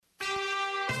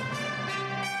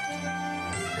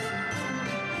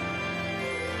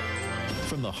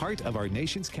From the heart of our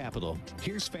nation's capital,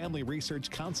 here's Family Research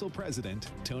Council President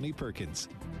Tony Perkins.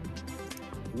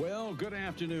 Well, good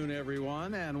afternoon,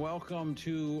 everyone, and welcome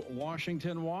to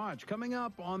Washington Watch. Coming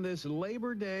up on this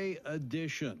Labor Day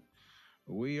edition,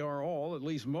 we are all, at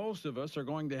least most of us, are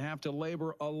going to have to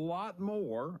labor a lot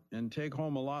more and take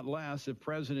home a lot less if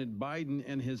President Biden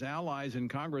and his allies in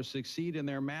Congress succeed in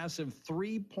their massive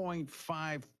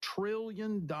 $3.5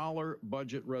 trillion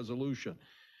budget resolution.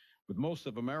 With most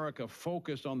of America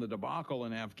focused on the debacle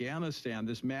in Afghanistan,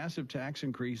 this massive tax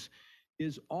increase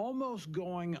is almost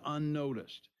going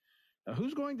unnoticed. Now,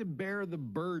 who's going to bear the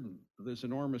burden of this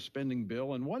enormous spending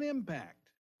bill, and what impact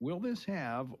will this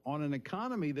have on an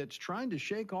economy that's trying to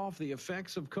shake off the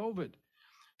effects of COVID?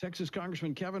 Texas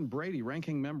Congressman Kevin Brady,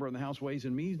 ranking member on the House Ways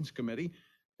and Means Committee,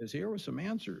 is here with some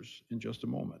answers in just a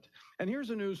moment. And here's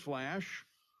a news flash.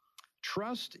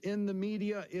 Trust in the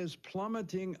media is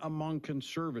plummeting among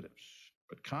conservatives,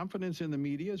 but confidence in the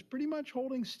media is pretty much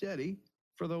holding steady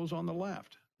for those on the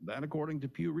left. That, according to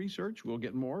Pew Research. We'll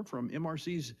get more from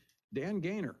MRC's Dan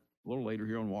Gainor a little later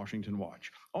here on Washington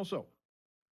Watch. Also,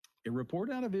 a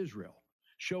report out of Israel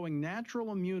showing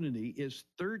natural immunity is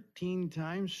 13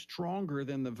 times stronger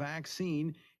than the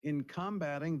vaccine in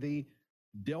combating the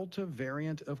Delta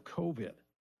variant of COVID.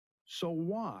 So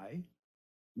why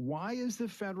is the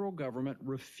federal government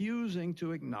refusing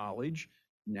to acknowledge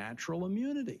natural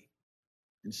immunity?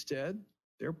 Instead,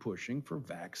 they're pushing for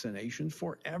vaccinations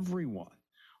for everyone.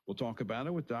 We'll talk about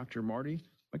it with Dr. Marty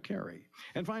Makary.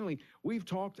 And finally, we've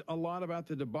talked a lot about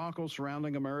the debacle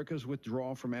surrounding America's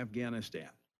withdrawal from Afghanistan.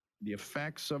 The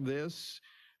effects of this,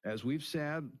 as we've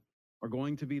said, are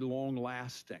going to be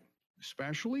long-lasting,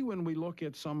 especially when we look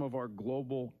at some of our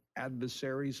global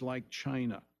adversaries like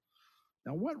China.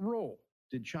 Now, what role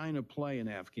did China play in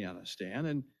Afghanistan,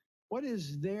 and what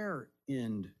is their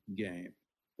end game?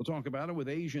 We'll talk about it with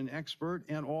Asian expert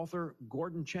and author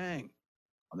Gordon Chang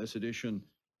on this edition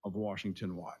of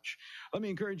Washington Watch. Let me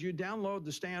encourage you, download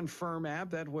the Stand Firm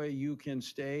app. That way you can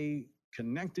stay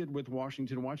connected with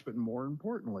Washington Watch, but more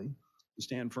importantly, the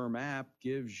Stand Firm app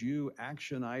gives you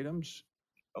action items,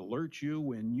 alerts you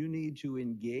when you need to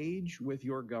engage with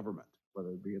your government, whether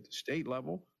it be at the state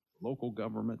level, local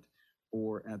government,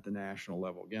 or at the national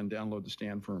level. Again, download the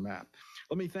Stand Firm app.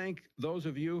 Let me thank those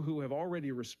of you who have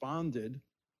already responded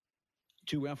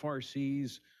to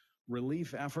FRC's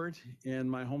relief effort in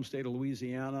my home state of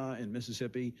Louisiana and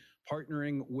Mississippi,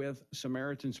 partnering with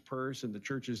Samaritan's Purse and the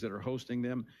churches that are hosting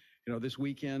them. You know, this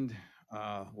weekend,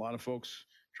 a lot of folks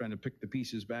trying to pick the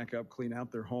pieces back up, clean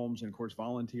out their homes, and of course,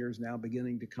 volunteers now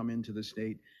beginning to come into the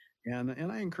state. And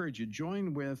I encourage you,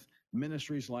 join with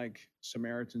ministries like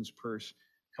Samaritan's Purse,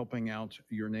 helping out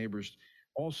your neighbors.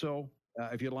 Also,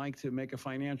 if you'd like to make a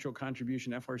financial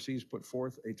contribution, FRC's put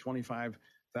forth a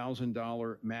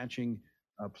 $25,000 matching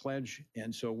pledge.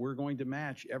 And so we're going to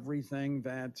match everything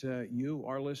that you,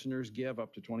 our listeners, give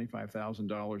up to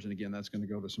 $25,000. And again, that's going to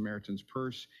go to Samaritan's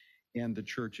Purse and the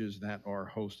churches that are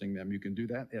hosting them. You can do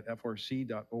that at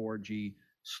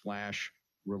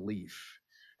frc.org/relief.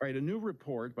 All right, a new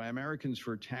report by Americans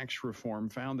for Tax Reform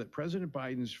found that President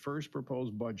Biden's first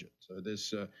proposed budget,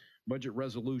 this budget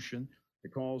resolution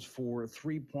that calls for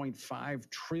 $3.5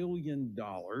 trillion,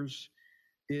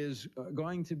 is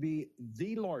going to be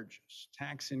the largest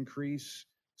tax increase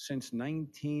since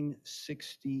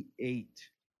 1968.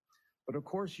 But of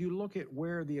course, you look at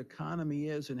where the economy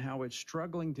is and how it's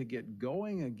struggling to get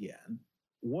going again,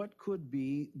 what could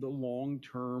be the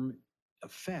long-term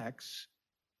effects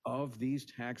of these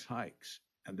tax hikes?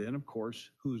 And then, of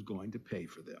course, who's going to pay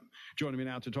for them? Joining me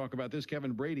now to talk about this,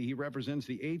 Kevin Brady. He represents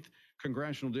the 8th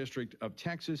Congressional District of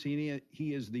Texas. He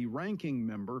is the ranking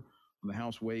member on the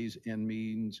House Ways and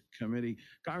Means Committee.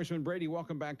 Congressman Brady,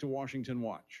 welcome back to Washington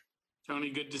Watch.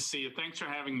 Tony, good to see you. Thanks for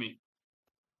having me.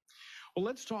 Well,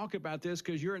 let's talk about this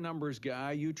because you're a numbers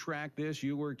guy. You track this.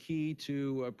 You were key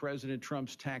to President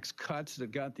Trump's tax cuts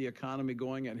that got the economy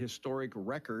going at historic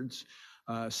records.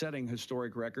 Setting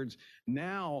historic records.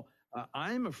 Now,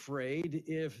 I'm afraid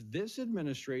if this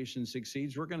administration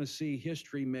succeeds, we're going to see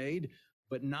history made,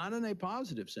 but not in a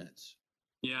positive sense.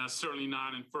 Yeah, certainly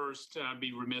not. And first, I'd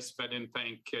be remiss if I didn't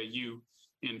thank you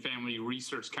and Family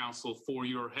Research Council for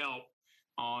your help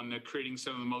on creating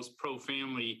some of the most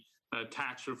pro-family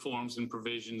tax reforms and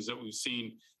provisions that we've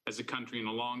seen as a country in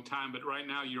a long time. But right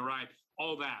now, you're right,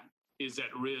 all that is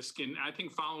at risk. And I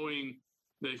think following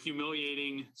the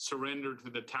humiliating surrender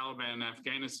to the Taliban in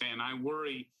Afghanistan, I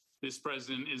worry this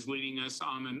president is leading us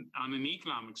on an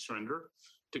economic surrender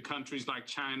to countries like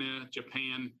China,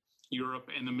 Japan, Europe,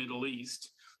 and the Middle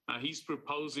East. He's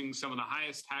proposing some of the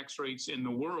highest tax rates in the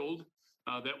world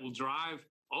that will drive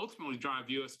ultimately drive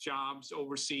U.S. jobs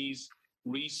overseas,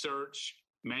 research,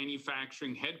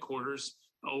 manufacturing headquarters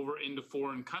over into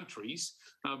foreign countries.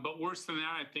 But worse than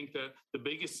that, I think the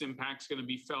biggest impact is going to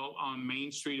be felt on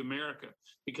Main Street America,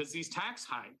 because these tax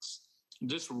hikes,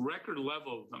 just record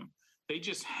level of them, they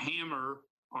just hammer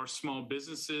our small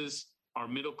businesses, our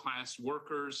middle-class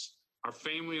workers, our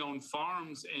family-owned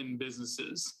farms and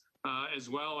businesses, as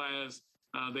well as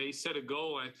they set a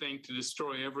goal, I think, to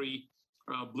destroy every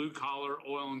blue-collar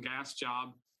oil and gas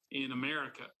job in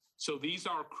America. So these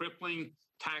are crippling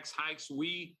tax hikes.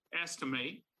 We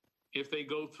estimate, if they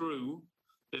go through,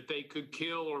 that they could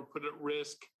kill or put at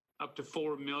risk up to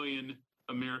 4 million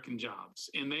American jobs.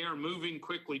 And they are moving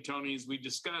quickly, Tony, as we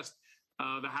discussed.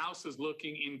 The House is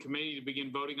looking in committee to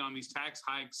begin voting on these tax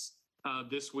hikes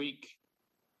this week.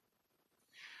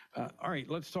 All right,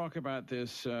 let's talk about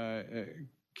this,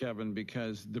 Kevin,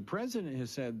 because the president has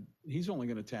said he's only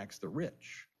going to tax the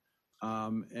rich.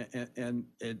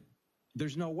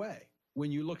 There's no way. When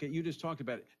you look at, you just talked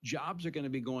about it, jobs are going to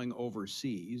be going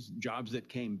overseas, jobs that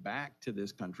came back to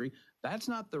this country. That's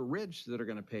not the rich that are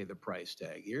going to pay the price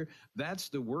tag here. That's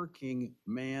the working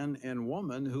man and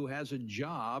woman who has a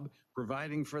job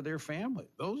providing for their family.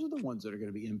 Those are the ones that are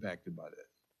going to be impacted by this.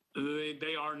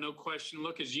 They are, no question.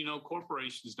 Look, as you know,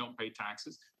 corporations don't pay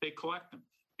taxes. They collect them.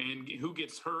 And who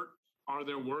gets hurt are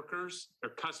their workers,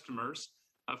 their customers,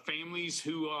 families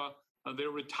who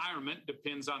their retirement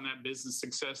depends on that business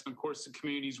success. And of course, the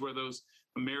communities where those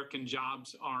American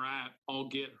jobs are at all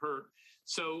get hurt.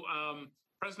 So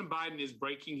President Biden is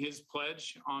breaking his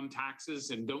pledge on taxes,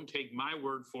 and don't take my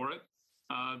word for it.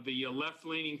 The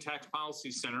left-leaning Tax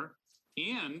Policy Center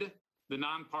and the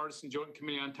Nonpartisan Joint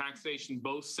Committee on Taxation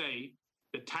both say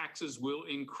that taxes will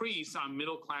increase on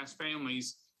middle-class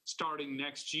families starting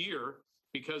next year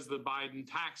because of the Biden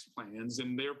tax plans.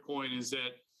 And their point is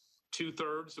that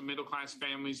 2/3 of middle-class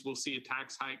families will see a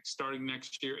tax hike starting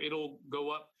next year. It'll go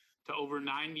up to over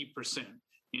 90%.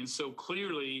 And so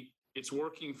clearly it's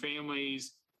working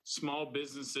families, small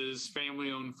businesses,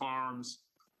 family-owned farms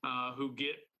who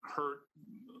get hurt,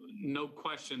 no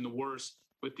question, the worst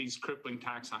with these crippling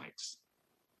tax hikes.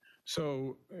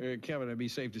 So, Kevin, it'd be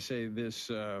safe to say this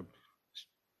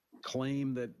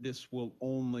claim that this will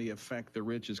only affect the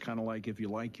rich is kind of like, if you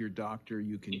like your doctor,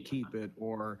 you can keep it,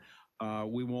 or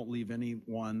we won't leave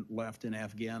anyone left in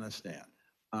Afghanistan.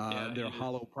 They're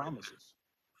hollow promises.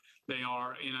 They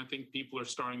are, and I think people are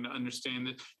starting to understand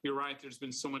that. You're right, there's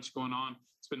been so much going on.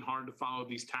 It's been hard to follow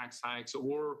these tax hikes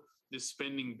or this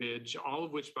spending binge, all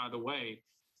of which, by the way,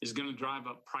 is going to drive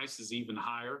up prices even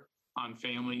higher on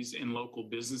families and local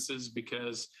businesses,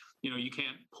 because, you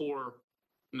can't pour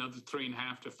another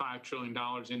 $3.5 to $5 trillion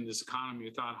in this economy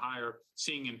without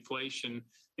seeing inflation.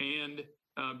 And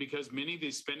because many of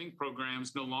these spending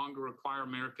programs no longer require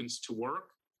Americans to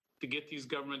work to get these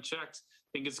government checks, I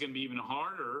think it's going to be even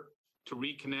harder to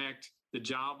reconnect the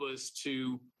jobless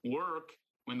to work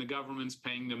when the government's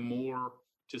paying them more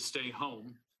to stay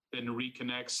home than to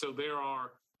reconnect. So there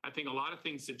are, I think, a lot of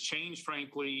things that change,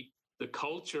 frankly, the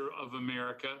culture of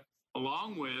America,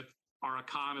 along with our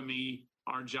economy,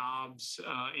 our jobs,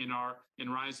 in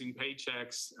rising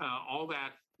paychecks. All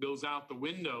that goes out the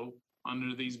window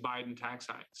under these Biden tax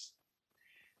hikes.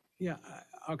 Yeah.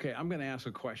 Okay. I'm going to ask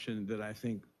a question that I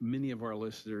think many of our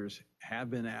listeners have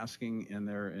been asking, and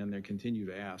they continue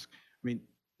to ask. I mean,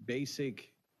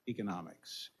 basic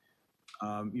economics.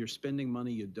 You're spending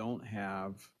money you don't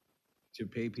have to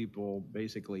pay people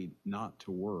basically not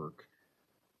to work.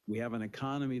 We have an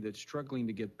economy that's struggling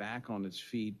to get back on its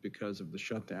feet because of the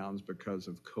shutdowns, because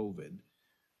of COVID.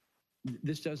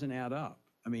 This doesn't add up.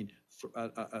 I mean,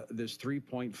 this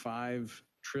 $3.5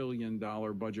 trillion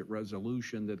budget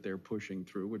resolution that they're pushing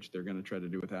through, which they're going to try to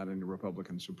do without any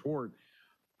Republican support,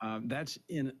 that's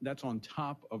on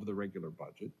top of the regular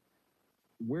budget.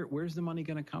 Where's the money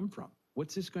going to come from?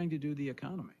 What's this going to do to the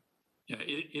economy? Yeah,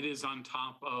 it is on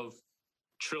top of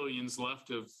trillions left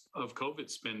of COVID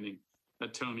spending,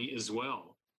 Tony, as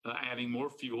well, adding more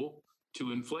fuel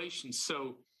to inflation.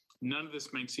 So none of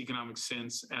this makes economic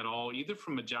sense at all, either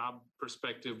from a job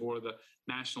perspective or the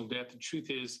national debt. The truth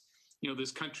is,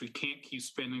 this country can't keep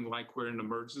spending like we're in an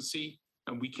emergency,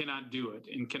 and we cannot do it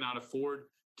and cannot afford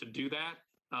to do that.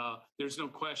 There's no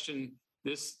question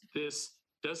this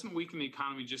doesn't weaken the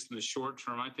economy just in the short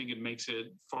term. I think it makes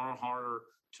it far harder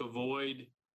to avoid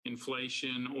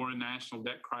inflation or a national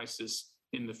debt crisis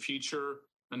in the future.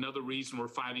 Another reason we're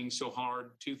fighting so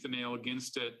hard, tooth and nail,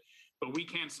 against it. But we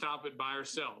can't stop it by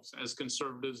ourselves as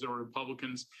conservatives or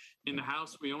Republicans. In the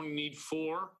House, we only need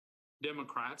 4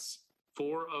 Democrats,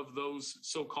 4 of those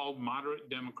so-called moderate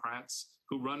Democrats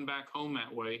who run back home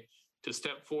that way, to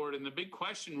step forward. And the big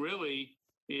question really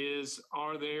is,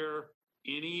 are there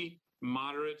any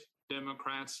moderate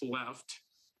Democrats left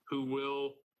who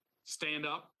will stand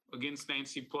up against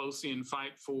Nancy Pelosi and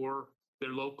fight for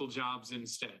their local jobs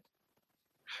instead?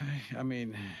 I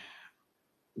mean,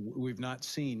 we've not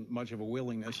seen much of a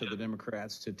willingness of the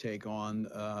Democrats to take on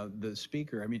the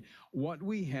speaker. I mean, what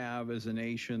we have is a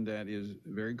nation that is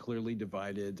very clearly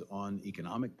divided on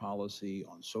economic policy,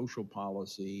 on social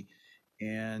policy,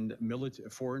 and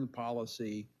foreign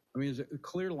policy. I mean, there's a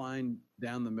clear line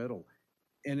down the middle.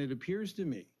 And it appears to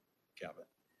me, Kevin,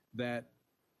 that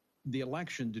the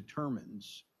election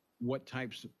determines what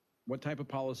type of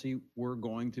policy we're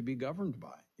going to be governed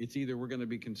by. It's either we're going to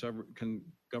be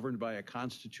governed by a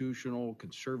constitutional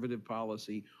conservative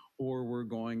policy, or we're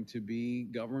going to be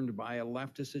governed by a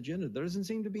leftist agenda. There doesn't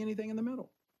seem to be anything in the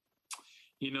middle.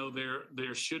 You know,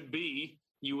 there should be,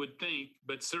 you would think,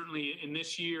 but certainly in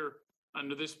this year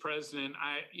under this president,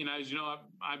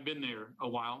 I've been there a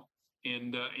while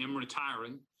and am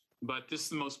retiring, but this is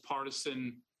the most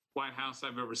partisan White House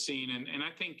I've ever seen. And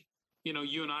I think, you know,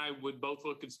 you and I would both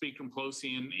look at Speaker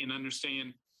Pelosi and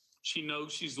understand she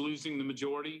knows she's losing the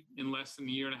majority in less than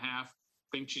a year and a half.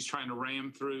 I think she's trying to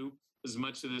ram through as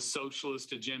much of this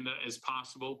socialist agenda as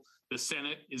possible. The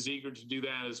Senate is eager to do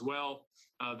that as well.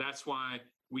 That's why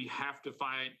we have to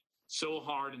fight so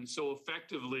hard and so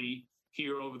effectively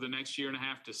here over the next year and a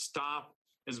half to stop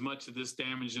as much of this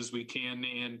damage as we can.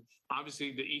 And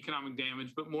obviously the economic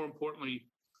damage, but more importantly,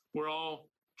 we're all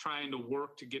trying to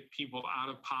work to get people out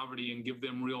of poverty and give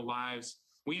them real lives.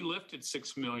 We lifted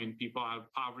 6 million people out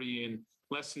of poverty in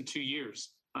less than 2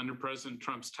 years under President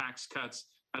Trump's tax cuts.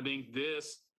 I think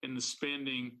this and the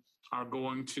spending are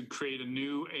going to create a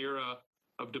new era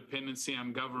of dependency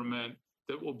on government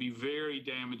that will be very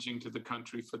damaging to the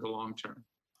country for the long term.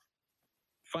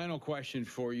 Final question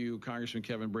for you, Congressman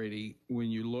Kevin Brady. When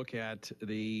you look at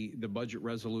the budget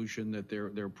resolution that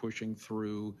they're pushing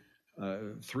through,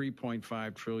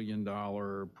 $3.5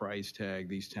 trillion price tag,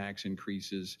 these tax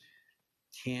increases,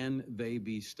 can they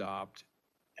be stopped,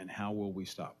 and how will we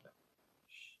stop them?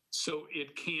 So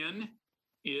it can.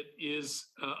 It is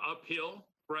uphill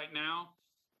right now.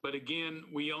 But again,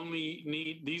 we only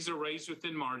need, these are raised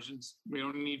within margins. We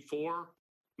only need 4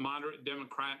 moderate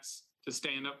Democrats to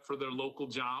stand up for their local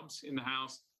jobs in the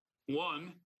House,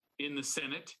 1 in the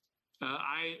Senate.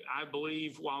 I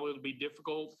believe while it'll be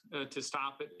difficult to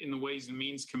stop it in the Ways and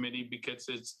Means Committee because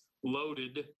it's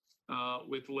loaded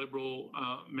with liberal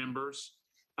members,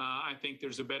 I think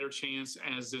there's a better chance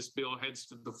as this bill heads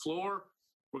to the floor.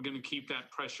 We're going to keep that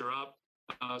pressure up.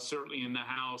 Certainly in the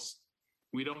House,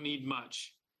 we don't need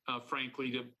much,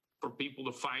 frankly, for people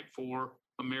to fight for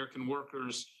American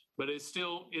workers. But it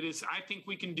is, I think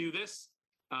we can do this.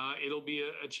 It'll be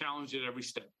a challenge at every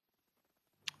step.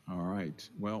 All right.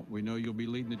 Well, we know you'll be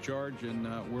leading the charge, and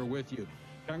we're with you.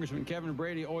 Congressman Kevin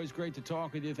Brady, always great to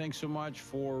talk with you. Thanks so much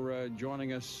for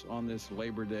joining us on this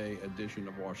Labor Day edition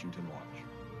of Washington Watch.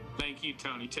 Thank you,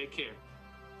 Tony. Take care.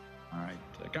 All right.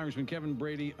 Congressman Kevin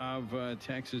Brady of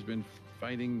Texas has been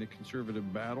fighting the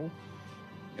conservative battle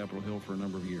on Capitol Hill for a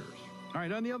number of years. All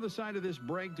right. On the other side of this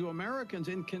break, do Americans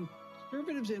and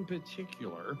conservatives in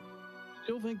particular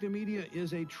still think the media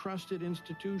is a trusted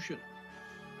institution?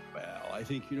 Well, I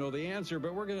think you know the answer,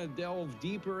 but we're going to delve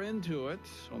deeper into it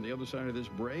on the other side of this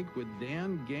break with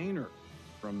Dan Gainor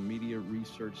from Media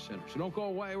Research Center. So don't go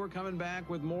away. We're coming back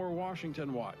with more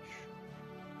Washington Watch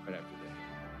right after this.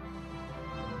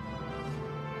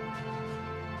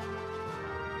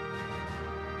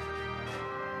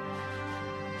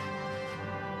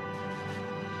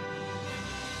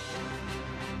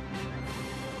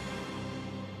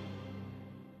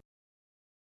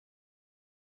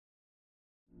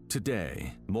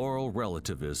 Today, moral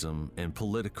relativism and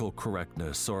political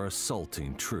correctness are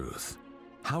assaulting truth.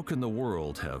 How can the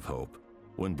world have hope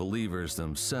when believers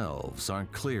themselves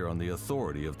aren't clear on the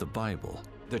authority of the Bible?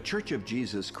 The Church of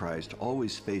Jesus Christ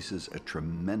always faces a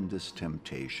tremendous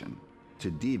temptation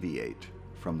to deviate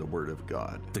from the Word of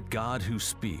God. The God who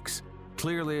speaks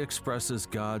clearly expresses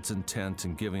God's intent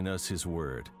in giving us His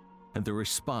Word, and the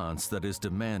response that is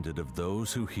demanded of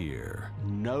those who hear.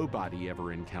 Nobody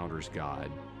ever encounters God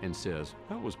and says,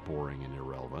 that was boring and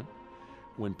irrelevant.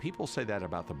 When people say that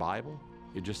about the Bible,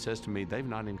 it just says to me they've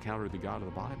not encountered the God of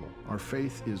the Bible. Our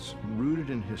faith is rooted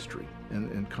in history,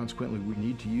 and consequently we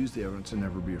need to use the evidence and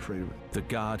never be afraid of it. The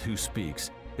God Who Speaks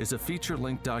is a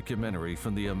feature-length documentary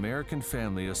from the American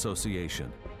Family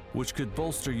Association, which could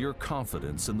bolster your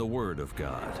confidence in the Word of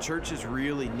God. Churches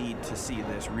really need to see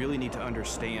this, really need to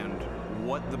understand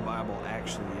what the Bible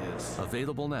actually is.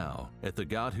 Available now at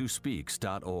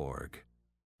thegodwhospeaks.org.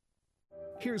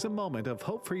 Here's a moment of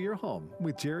hope for your home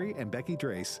with Jerry and Becky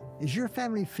Drace. Is your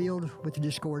family filled with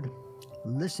discord?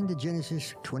 Listen to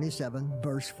Genesis 27,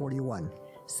 verse 41.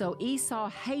 So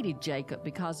Esau hated Jacob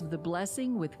because of the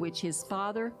blessing with which his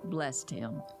father blessed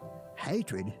him.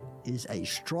 Hatred is a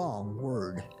strong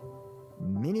word.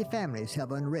 Many families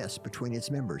have unrest between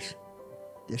its members.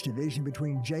 This division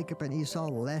between Jacob and Esau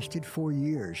lasted for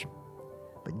years.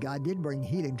 But God did bring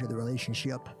healing to the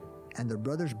relationship and the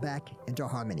brothers back into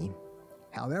harmony.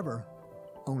 However,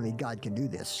 only God can do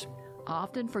this.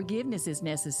 Often forgiveness is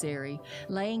necessary.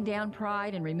 Laying down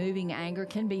pride and removing anger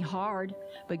can be hard,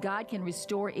 but God can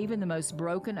restore even the most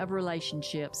broken of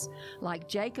relationships. Like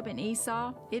Jacob and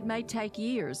Esau, it may take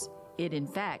years. It, in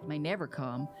fact, may never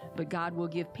come, but God will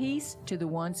give peace to the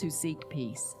ones who seek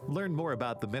peace. Learn more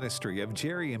about the ministry of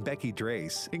Jerry and Becky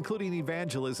Drace, including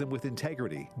evangelism with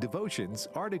integrity, devotions,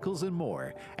 articles, and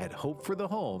more at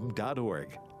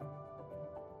hopeforthehome.org.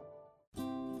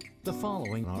 The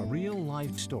following are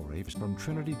real-life stories from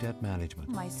Trinity Debt Management.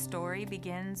 My story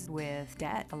begins with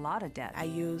debt, a lot of debt. I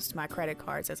used my credit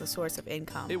cards as a source of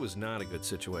income. It was not a good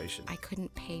situation. I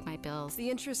couldn't pay my bills.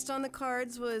 The interest on the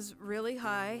cards was really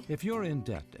high. If you're in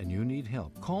debt and you need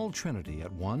help, call Trinity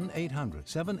at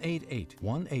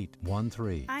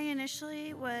 1-800-788-1813. I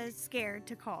initially was scared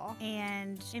to call,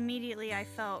 and immediately I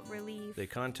felt relief. They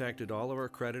contacted all of our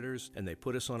creditors, and they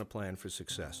put us on a plan for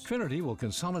success. Trinity will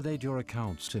consolidate your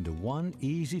accounts into one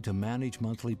easy-to-manage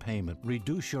monthly payment,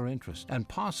 reduce your interest, and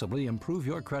possibly improve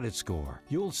your credit score.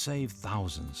 You'll save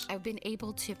thousands. I've been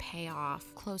able to pay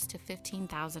off close to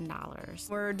 $15,000.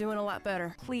 We're doing a lot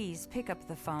better. Please pick up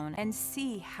the phone and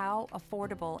see how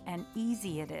affordable and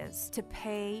easy it is to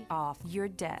pay off your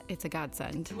debt. It's a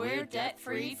godsend. We're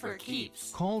debt-free for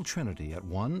keeps. Call Trinity at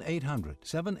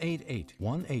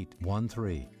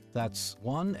 1-800-788-1813. That's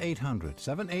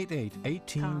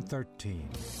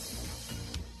 1-800-788-1813.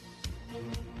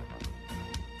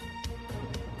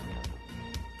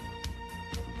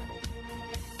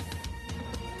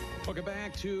 Welcome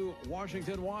back to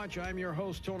Washington Watch. I'm your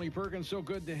host, Tony Perkins. So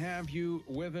good to have you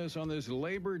with us on this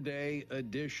Labor Day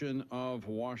edition of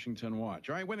Washington Watch.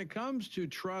 All right, when it comes to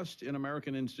trust in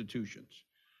American institutions,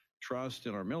 trust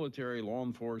in our military, law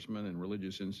enforcement, and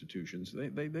religious institutions,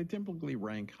 they typically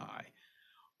rank high.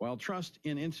 While trust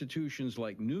in institutions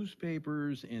like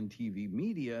newspapers and TV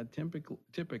media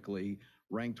typically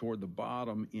rank toward the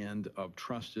bottom end of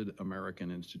trusted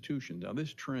American institutions. Now,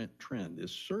 this trend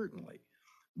is certainly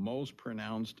most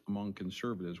pronounced among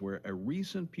conservatives, where a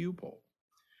recent poll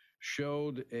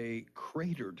showed a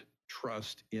cratered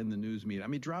trust in the news media. I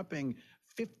mean, dropping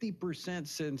 50%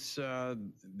 since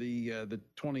the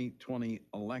 2020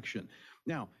 election.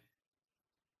 Now,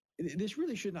 this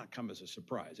really should not come as a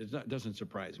surprise. It doesn't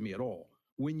surprise me at all.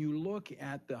 When you look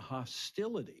at the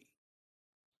hostility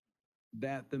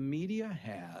that the media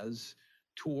has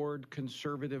toward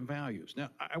conservative values. Now,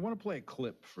 I want to play a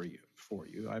clip for you.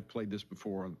 I've played this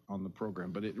before on the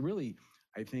program, but it really,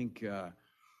 I think,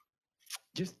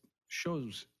 just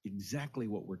shows exactly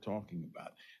what we're talking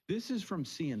about. This is from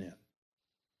CNN.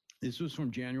 This was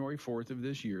from January 4th of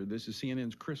this year. This is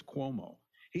CNN's Chris Cuomo.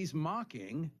 He's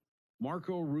mocking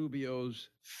Marco Rubio's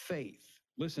faith.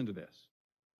 Listen to this.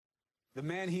 The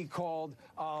man he called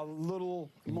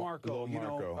Little Marco,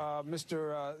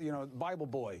 Mr. Bible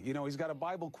boy. He's got a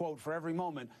Bible quote for every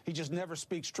moment. He just never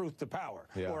speaks truth to power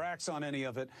or acts on any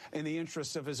of it in the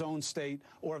interests of his own state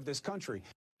or of this country.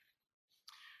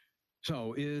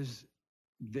 So is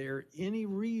there any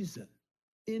reason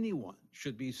anyone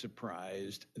should be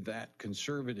surprised that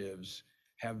conservatives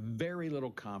have very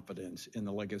little confidence in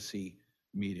the legacy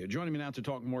media? Joining me now to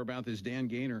talk more about this, Dan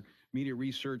Gainor, Media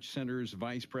Research Center's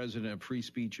Vice President of Free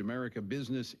Speech America,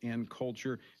 Business and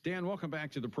Culture. Dan, welcome back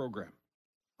to the program.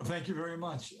 Thank you very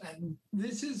much. And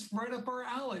this is right up our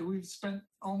alley. We've spent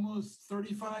almost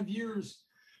 35 years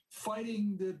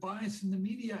fighting the bias in the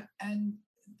media. And,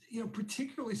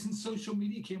 particularly since social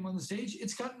media came on the stage,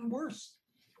 it's gotten worse.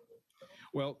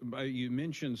 Well, you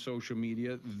mentioned social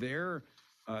media. Their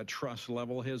trust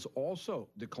level has also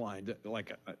declined.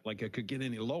 Like it could get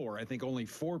any lower. I think only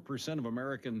 4% of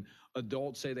American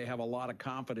adults say they have a lot of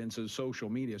confidence in social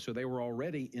media. So they were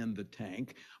already in the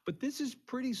tank. But this is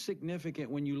pretty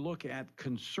significant when you look at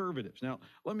conservatives. Now,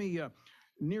 let me,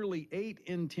 nearly 8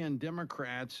 in 10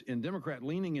 Democrats and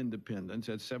Democrat-leaning independents,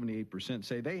 at 78%,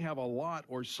 say they have a lot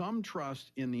or some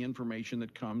trust in the information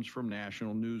that comes from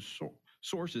national news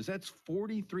sources. That's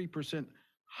 43%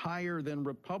 higher than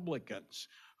Republicans,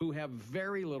 who have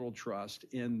very little trust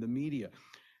in the media.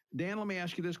 Dan, let me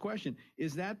ask you this question.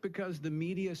 Is that because the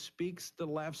media speaks the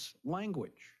left's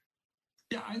language?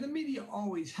 Yeah, and the media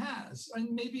always has.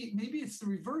 And maybe it's the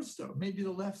reverse, though. Maybe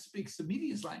the left speaks the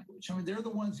media's language. I mean, they're the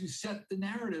ones who set the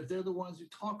narrative. They're the ones who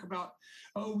talk about,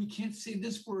 oh, we can't say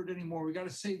this word anymore. We got to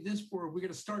say this word. We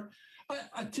got to start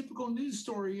a typical news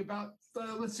story about,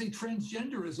 let's say,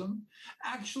 transgenderism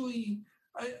actually,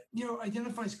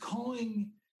 identifies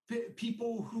calling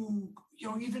people who,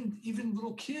 even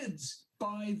little kids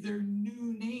by their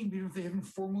new name, even if they haven't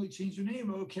formally changed their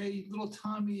name. Okay, little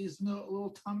Tommy is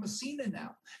little Thomasina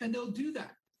now, and they'll do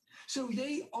that. So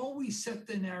they always set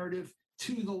the narrative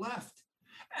to the left,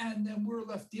 and then we're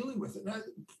left dealing with it.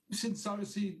 Since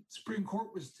obviously Supreme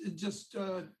Court was just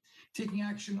taking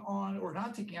action on, or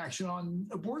not taking action on,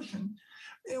 abortion,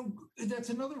 that's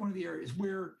another one of the areas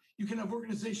where you can have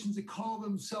organizations that call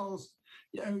themselves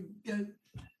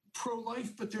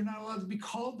pro-life, but they're not allowed to be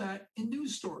called that in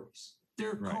news stories.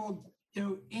 They're called,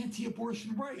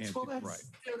 anti-abortion rights. Well, that's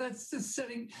right. That's just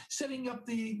setting up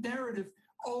the narrative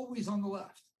always on the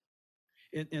left.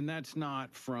 And that's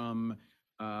not from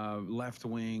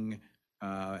left-wing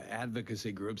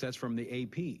advocacy groups. That's from the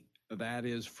AP. That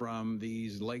is from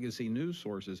these legacy news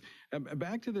sources.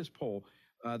 Back to this poll,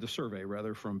 the survey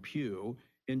rather, from Pew.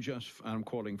 I'm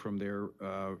quoting from their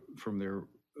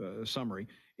summary.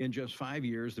 In just 5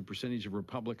 years, the percentage of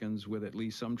Republicans with at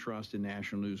least some trust in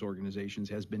national news organizations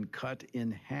has been cut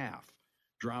in half,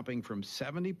 dropping from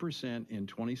 70% in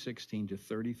 2016 to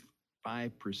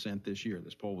 35% this year.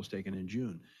 This poll was taken in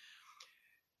June.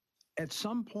 At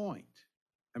some point,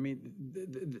 I mean,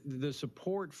 the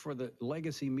support for the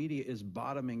legacy media is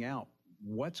bottoming out.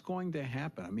 What's going to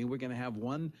happen? I mean, we're going to have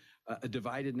a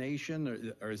divided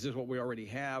nation, or is this what we already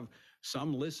have?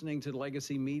 Some listening to the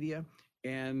legacy media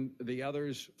and the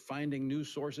others finding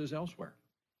news sources elsewhere.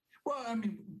 Well, I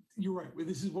mean, you're right.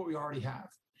 This is what we already have.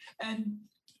 And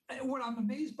what I'm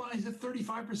amazed by is that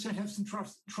 35% have some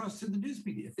trust in the news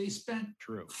media. They spent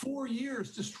 4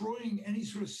 years destroying any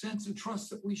sort of sense of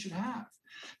trust that we should have.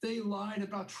 They lied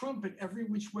about Trump in every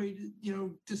which way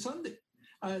to Sunday.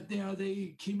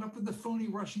 They came up with the phony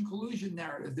Russian collusion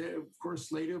narrative. They, of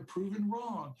course, later proven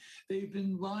wrong. They've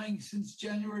been lying since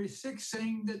January 6th,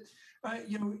 saying that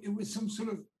it was some sort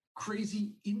of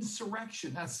crazy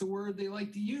insurrection. That's the word they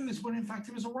like to use, when in fact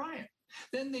it was a riot.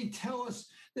 Then they tell us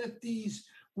that these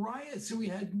riots that we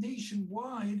had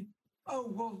nationwide,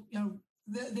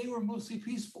 they were mostly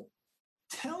peaceful.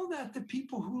 Tell that to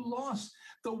people who lost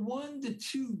the $1 to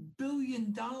 $2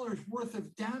 billion worth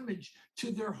of damage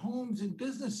to their homes and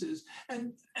businesses.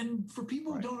 And for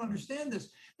people who don't understand this,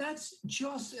 that's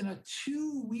just in a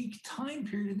 2-week time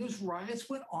period. And those riots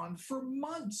went on for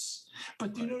months.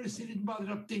 But you notice they didn't bother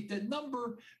to update that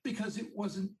number because it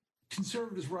wasn't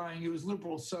conservatives rioting, it was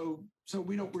liberals. So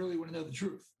we don't really want to know the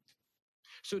truth.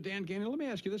 So Dan Gainor, let me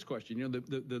ask you this question.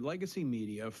 The legacy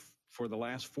media for the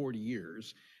last 40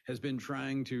 years has been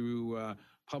trying to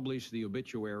publish the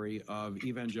obituary of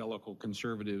evangelical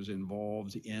conservatives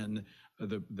involved in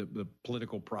the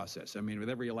political process. I mean, with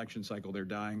every election cycle, they're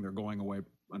dying, they're going away.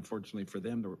 Unfortunately for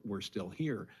them, we're still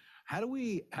here. How do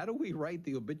we write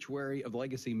the obituary of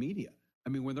legacy media? I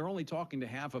mean, when they're only talking to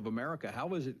half of America,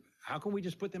 how can we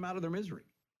just put them out of their misery?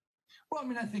 Well, I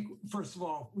mean, I think, first of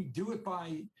all, we do it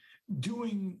by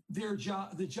doing their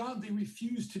job, the job they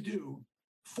refuse to do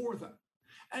for them.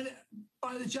 And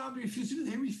by the job they refuse to do,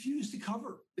 they refuse to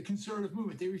cover the conservative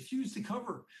movement. They refuse to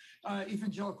cover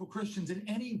evangelical Christians in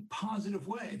any positive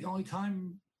way. The only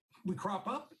time we crop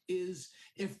up is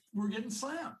if we're getting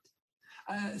slammed.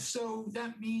 So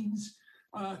that means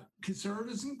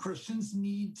conservatives and Christians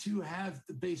need to have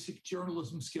the basic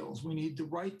journalism skills. We need to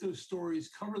write those stories,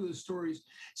 cover those stories,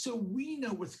 so we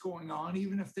know what's going on,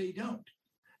 even if they don't.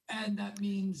 And that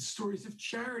means stories of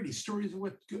charity, stories of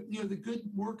what the good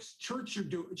works churches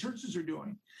are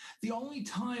doing. The only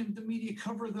time the media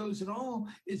cover those at all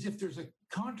is if there's a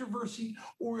controversy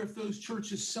or if those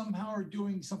churches somehow are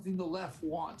doing something the left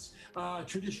wants.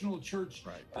 Traditional church,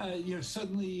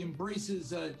 suddenly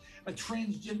embraces a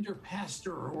transgender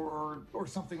pastor or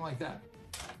something like that.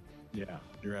 Yeah,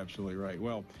 you're absolutely right.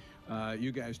 Well,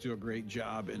 you guys do a great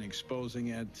job in exposing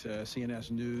it.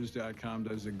 CNSnews.com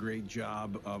does a great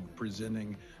job of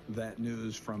presenting that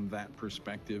news from that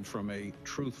perspective, from a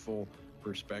truthful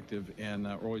perspective. And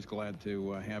we're always glad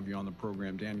to have you on the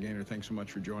program. Dan Gainor, thanks so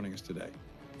much for joining us today.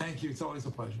 Thank you. It's always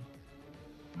a pleasure.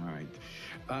 All right.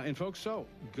 And folks, so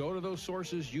go to those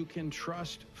sources you can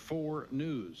trust for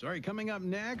news. All right, coming up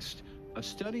next, a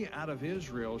study out of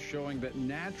Israel showing that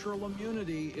natural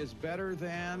immunity is better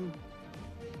than...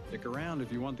 Stick around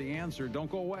if you want the answer.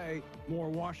 Don't go away. More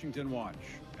Washington Watch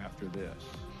after this.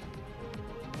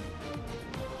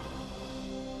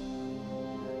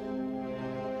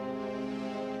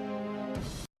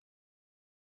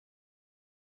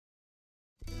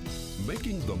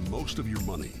 making the most of your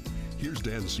money. Here's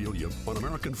Dan Celia on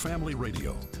American Family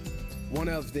Radio. One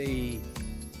of the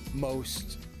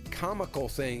most comical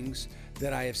things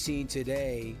that I have seen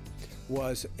today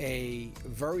was a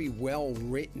very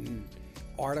well-written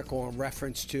article in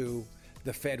reference to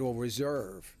the Federal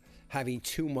Reserve having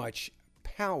too much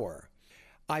power.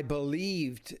 I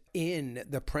believed in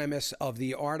the premise of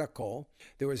the article.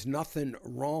 There was nothing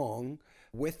wrong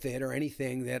with it or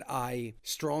anything that I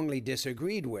strongly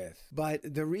disagreed with. But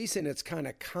the reason it's kind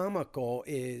of comical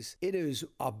is it is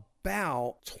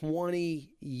about 20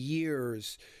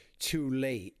 years too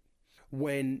late.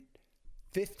 When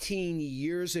 15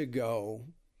 years ago,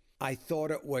 I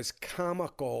thought it was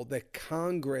comical that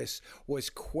Congress was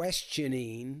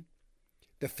questioning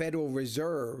the Federal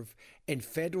Reserve, and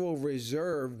Federal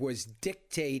Reserve was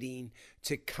dictating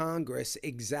to Congress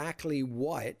exactly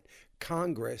what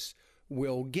Congress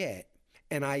will get.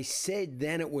 And I said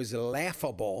then it was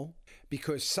laughable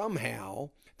because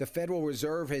somehow the Federal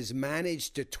Reserve has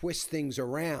managed to twist things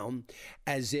around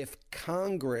as if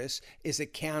Congress is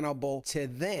accountable to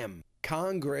them.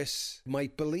 Congress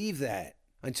might believe that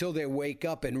until they wake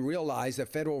up and realize the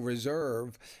Federal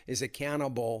Reserve is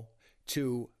accountable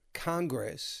to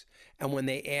Congress. And when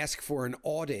they ask for an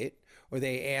audit or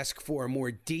they ask for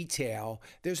more detail,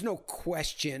 there's no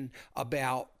question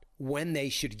about when they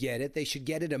should get it. They should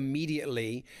get it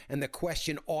immediately, and the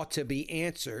question ought to be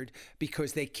answered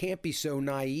because they can't be so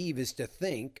naive as to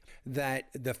think that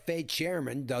the Fed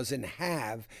chairman doesn't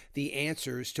have the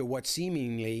answers to what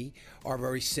seemingly are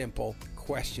very simple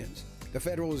questions. The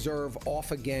Federal Reserve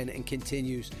off again and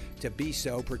continues to be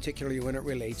so, particularly when it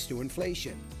relates to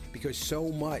inflation, because so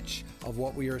much of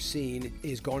what we are seeing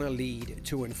is going to lead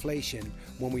to inflation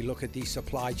when we look at these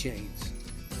supply chains.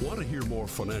 Want to hear more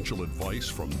financial advice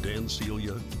from Dan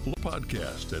Celia?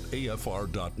 Podcast at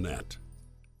afr.net.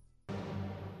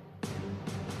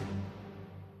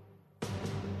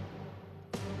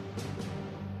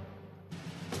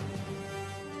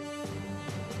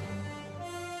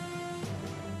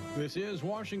 This is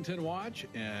Washington Watch,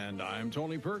 and I'm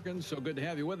Tony Perkins. So good to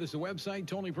have you with us. The website,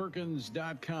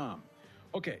 TonyPerkins.com.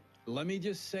 Okay, let me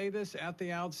just say this at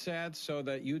the outset so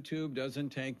that YouTube doesn't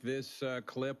take this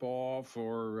clip off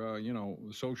or,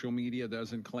 social media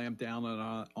doesn't clamp down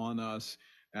on us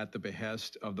at the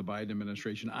behest of the Biden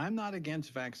administration. I'm not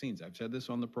against vaccines. I've said this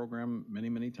on the program many,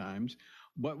 many times.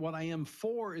 But what I am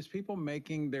for is people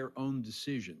making their own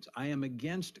decisions. I am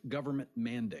against government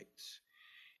mandates.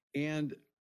 And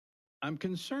I'm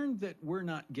concerned that we're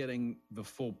not getting the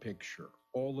full picture,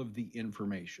 all of the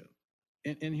information.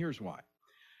 And here's why.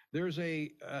 There's a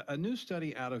new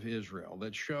study out of Israel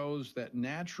that shows that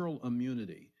natural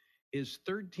immunity is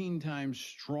 13 times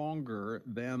stronger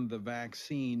than the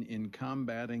vaccine in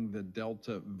combating the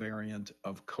Delta variant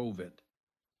of COVID.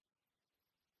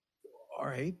 All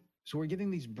right. So we're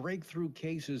getting these breakthrough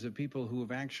cases of people who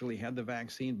have actually had the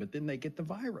vaccine, but then they get the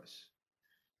virus.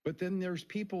 But then there's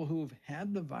people who've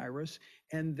had the virus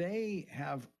and they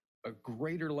have a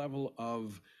greater level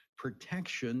of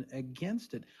protection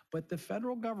against it. But the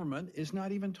federal government is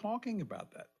not even talking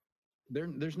about that.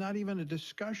 There's not even a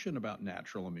discussion about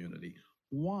natural immunity.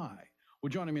 Why? Well,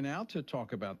 joining me now to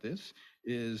talk about this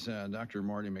is Dr.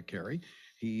 Marty Makary.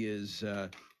 He is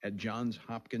at Johns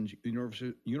Hopkins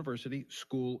University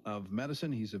School of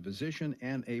Medicine. He's a physician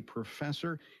and a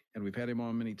professor, and we've had him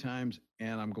on many times,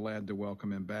 and I'm glad to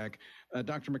welcome him back.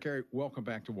 Dr. Makary, welcome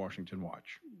back to Washington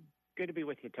Watch. Good to be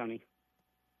with you, Tony.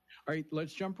 All right,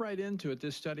 let's jump right into it.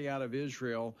 This study out of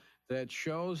Israel that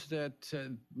shows that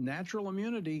natural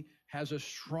immunity has a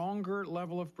stronger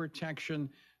level of protection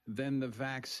than the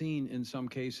vaccine in some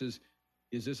cases.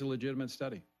 Is this a legitimate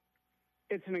study?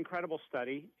 It's an incredible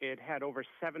study. It had over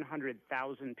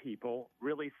 700,000 people,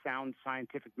 really sound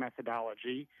scientific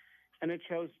methodology, and it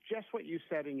shows just what you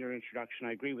said in your introduction.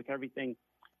 I agree with everything.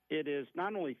 It is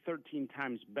not only 13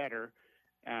 times better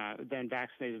than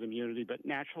vaccinated immunity, but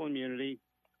natural immunity,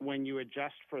 when you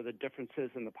adjust for the differences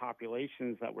in the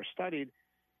populations that were studied,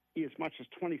 is as much as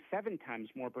 27 times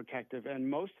more protective. And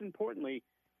most importantly,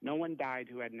 no one died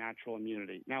who had natural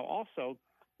immunity. Now, also,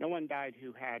 no one died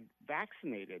who had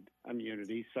vaccinated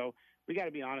immunity. So we got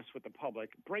to be honest with the public.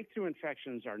 Breakthrough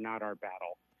infections are not our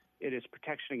battle. It is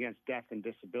protection against death and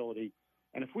disability.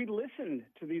 And if we listened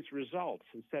to these results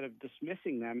instead of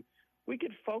dismissing them, we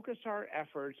could focus our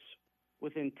efforts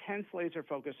with intense laser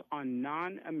focus on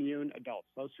non-immune adults,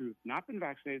 those who have not been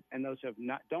vaccinated and those who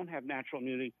don't have natural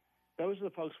immunity. Those are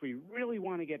the folks we really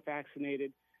want to get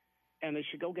vaccinated, and they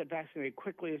should go get vaccinated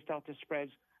quickly as Delta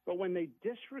spreads. But when they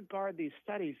disregard these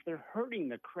studies, they're hurting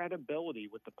the credibility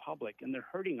with the public, and they're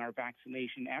hurting our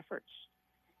vaccination efforts.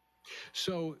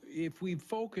 So if we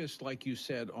focus, like you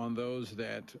said, on those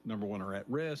that, number one, are at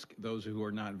risk, those who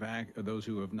are not those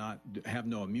who have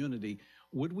no immunity,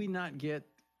 would we not get,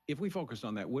 if we focused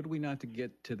on that, would we not to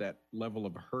get to that level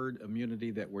of herd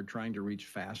immunity that we're trying to reach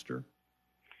faster?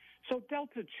 So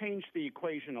Delta changed the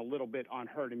equation a little bit on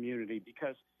herd immunity,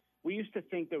 because we used to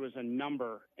think there was a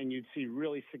number and you'd see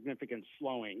really significant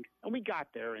slowing, and we got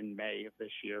there in May of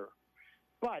this year.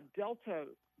 But Delta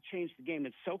changed the game.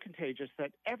 It's so contagious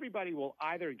that everybody will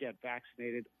either get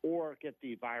vaccinated or get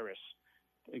the virus,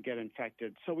 get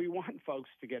infected. So we want folks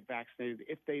to get vaccinated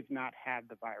if they've not had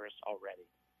the virus already.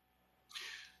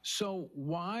 So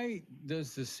why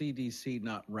does the CDC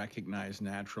not recognize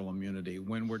natural immunity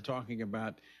when we're talking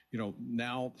about,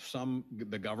 now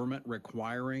the government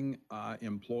requiring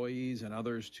employees and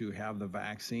others to have the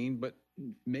vaccine, but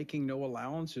making no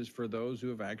allowances for those who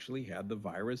have actually had the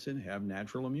virus and have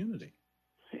natural immunity?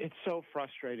 It's so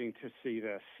frustrating to see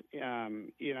this.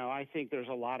 I think there's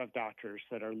a lot of doctors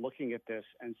that are looking at this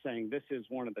and saying this is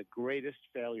one of the greatest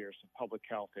failures of public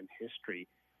health in history,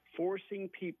 forcing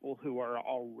people who are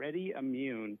already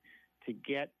immune to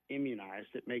get immunized.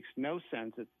 It makes no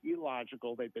sense. It's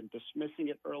illogical. They've been dismissing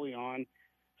it early on.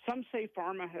 Some say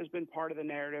pharma has been part of the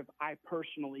narrative. I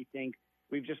personally think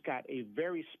we've just got a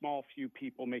very small few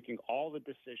people making all the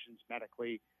decisions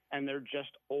medically, and they're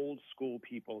just old school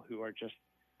people who are just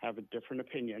have a different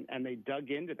opinion, and they dug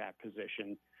into that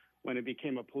position when it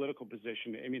became a political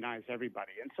position to immunize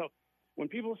everybody. And so when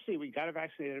people see we got to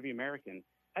vaccinate every American,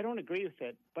 I don't agree with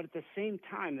it, but at the same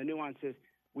time, the nuance is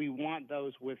we want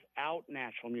those without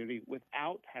natural immunity,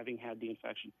 without having had the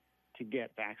infection, to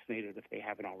get vaccinated if they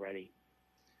haven't already.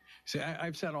 See,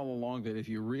 I've said all along that if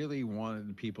you really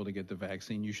wanted people to get the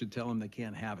vaccine, you should tell them they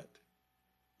can't have it.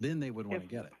 Then they would want to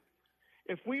get it.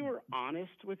 If we were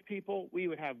honest with people, we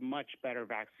would have much better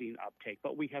vaccine uptake,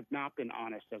 but we have not been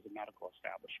honest as a medical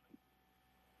establishment.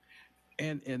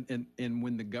 And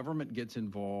when the government gets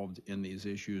involved in these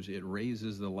issues, it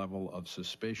raises the level of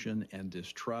suspicion and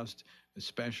distrust,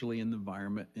 especially in the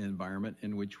environment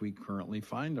in which we currently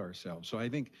find ourselves. So I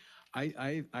think,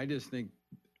 I just think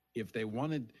if they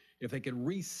could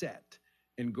reset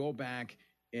and go back,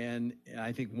 and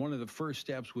I think one of the first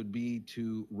steps would be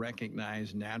to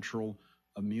recognize natural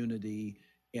immunity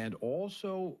and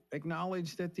also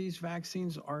acknowledge that these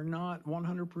vaccines are not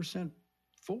 100%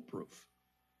 foolproof.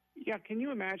 Yeah, can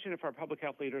you imagine if our public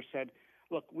health leaders said,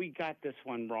 look, we got this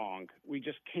one wrong. We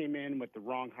just came in with the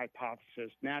wrong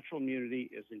hypothesis. Natural immunity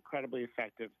is incredibly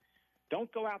effective. Don't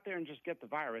go out there and just get the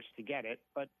virus to get it,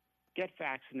 but get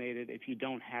vaccinated if you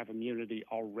don't have immunity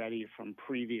already from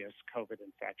previous COVID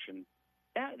infection.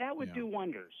 That would do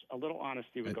wonders. A little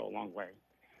honesty would go a long way.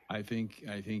 I think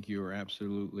you are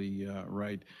absolutely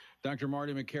right. Dr.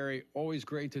 Marty Makary, always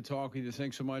great to talk with you.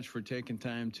 Thanks so much for taking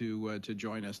time to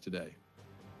join us today.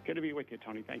 Good to be with you,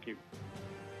 Tony. Thank you.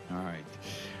 All right.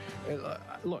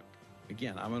 Look,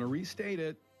 again, I'm going to restate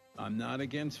it. I'm not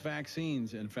against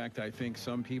vaccines. In fact, I think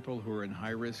some people who are in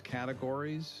high-risk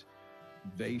categories,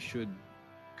 they should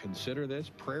consider this,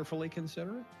 prayerfully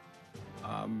consider it.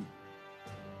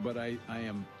 But I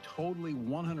am totally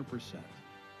 100%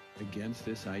 against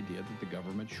this idea that the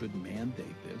government should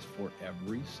mandate this for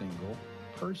every single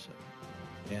person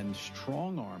and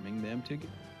strong-arming them to get.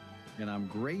 And I'm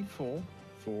grateful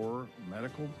for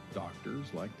medical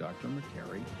doctors like Dr.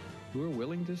 Makary who are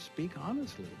willing to speak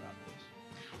honestly about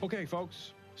this. Okay,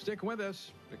 folks, stick with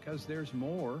us because there's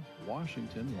more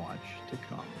Washington Watch to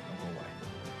come. Don't go away.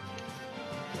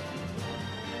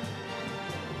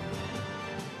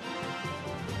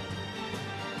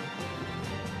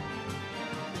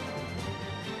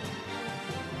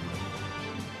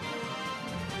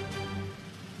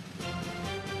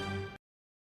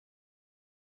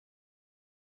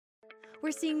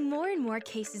 We're seeing more and more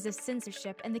cases of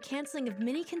censorship and the canceling of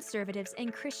many conservatives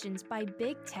and Christians by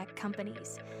big tech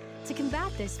companies. To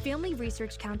combat this, Family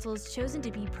Research Council has chosen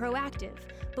to be proactive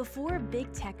before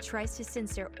big tech tries to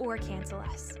censor or cancel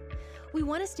us. We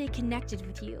want to stay connected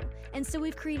with you, and so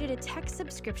we've created a tech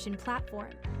subscription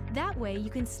platform. That way,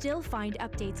 you can still find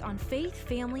updates on faith,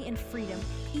 family, and freedom,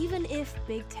 even if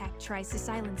big tech tries to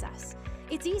silence us.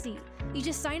 It's easy. You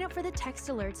just sign up for the text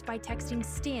alerts by texting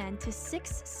STAN to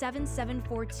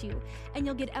 67742, and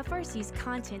you'll get FRC's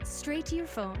content straight to your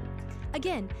phone.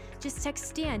 Again, just text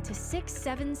STAN to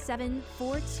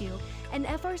 67742, and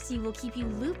FRC will keep you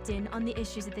looped in on the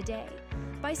issues of the day.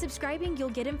 By subscribing, you'll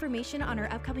get information on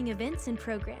our upcoming events and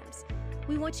programs.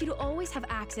 We want you to always have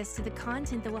access to the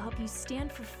content that will help you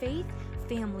stand for faith,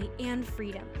 family, and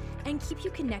freedom, and keep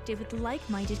you connected with the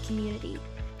like-minded community.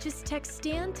 Just text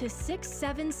STAN to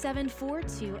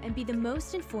 67742 and be the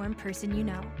most informed person you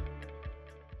know.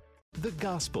 the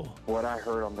gospel, what I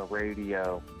heard on the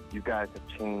radio, you guys have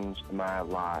changed my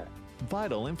life.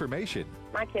 Vital information.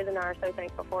 My kids and I are so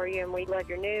thankful for you, and we love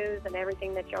your news and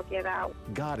everything that y'all give out.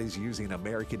 God is using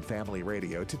American Family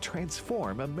Radio to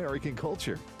transform American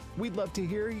culture. We'd love to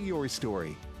hear your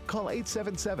story. Call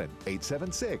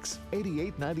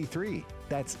 877-876-8893.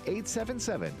 That's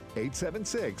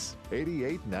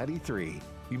 877-876-8893.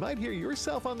 You might hear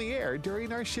yourself on the air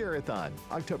during our Share-a-thon,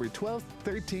 October 12th,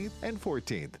 13th, and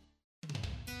 14th.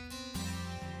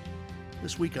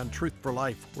 This week on Truth for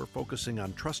Life, we're focusing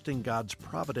on trusting God's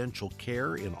providential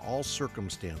care in all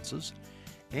circumstances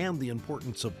and the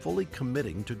importance of fully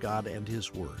committing to God and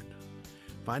His Word.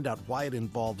 Find out why it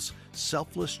involves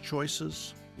selfless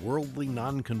choices, worldly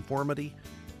nonconformity,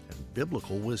 and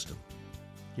biblical wisdom.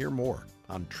 Hear more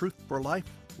on Truth for Life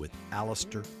with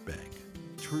Alistair Begg.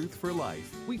 Truth for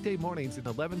Life, weekday mornings at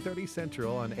 11:30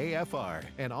 Central on AFR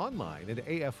and online at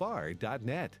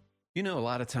afr.net. You know, a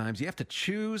lot of times you have to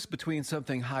choose between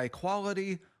something high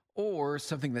quality or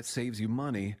something that saves you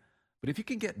money. But if you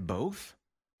can get both,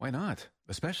 why not?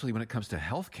 Especially when it comes to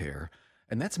healthcare.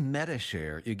 And that's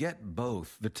MediShare. You get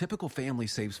both. The typical family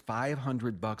saves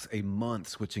 $500 a month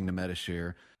switching to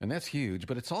MediShare. And that's huge.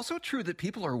 But it's also true that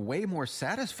people are way more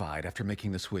satisfied after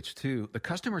making the switch, too. The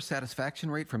customer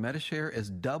satisfaction rate for MediShare is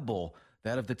double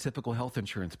that of the typical health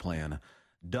insurance plan.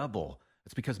 Double.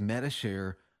 It's because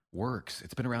MediShare works.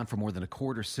 It's been around for more than a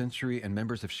quarter century, and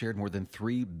members have shared more than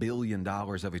 $3 billion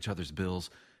of each other's bills.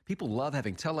 People love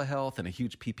having telehealth and a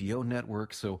huge PPO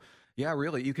network. So, yeah,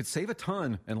 really, you could save a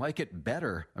ton and like it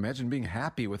better. Imagine being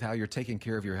happy with how you're taking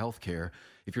care of your health care.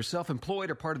 If you're self-employed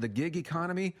or part of the gig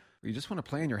economy, or you just want a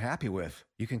plan you're happy with,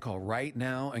 you can call right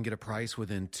now and get a price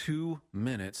within 2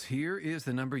 minutes. Here is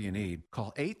the number you need.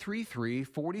 Call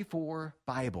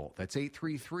 833-44-BIBLE. That's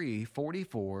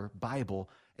 833-44-BIBLE.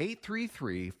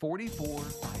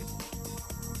 833-44-BIBLE.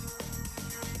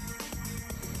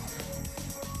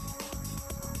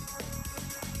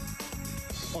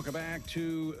 Welcome back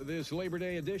to this Labor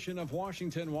Day edition of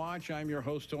Washington Watch. I'm your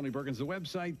host, Tony Perkins. The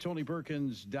website,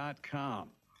 TonyPerkins.com.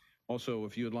 Also,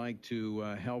 if you'd like to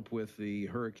help with the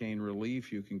hurricane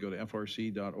relief, you can go to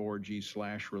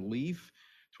frc.org/relief.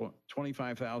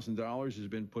 $25,000 has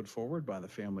been put forward by the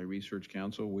Family Research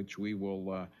Council, which we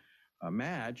will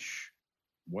match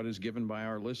what is given by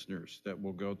our listeners. That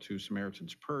will go to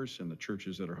Samaritan's Purse and the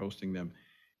churches that are hosting them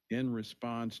in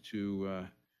response to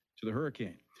the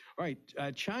hurricane. All right,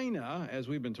 China, as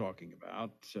we've been talking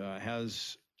about,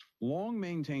 has long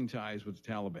maintained ties with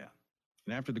the Taliban.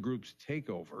 And after the group's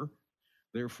takeover,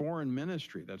 their foreign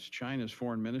ministry, that's China's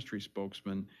foreign ministry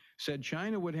spokesman, said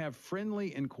China would have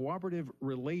friendly and cooperative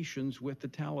relations with the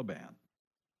Taliban.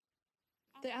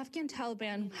 The Afghan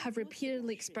Taliban have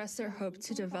repeatedly expressed their hope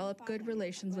to develop good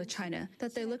relations with China,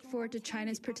 that they look forward to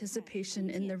China's participation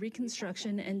in the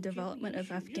reconstruction and development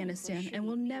of Afghanistan and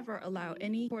will never allow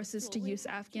any forces to use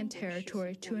Afghan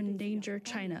territory to endanger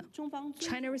China.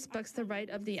 China respects the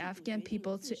right of the Afghan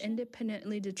people to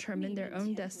independently determine their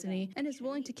own destiny and is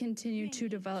willing to continue to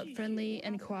develop friendly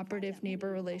and cooperative neighbor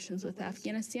relations with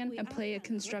Afghanistan and play a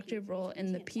constructive role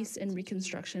in the peace and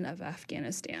reconstruction of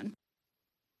Afghanistan.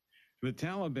 The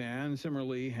Taliban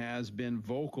similarly has been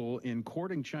vocal in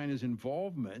courting China's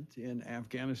involvement in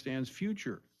Afghanistan's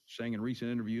future, saying in recent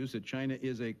interviews that China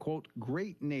is a, quote,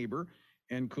 great neighbor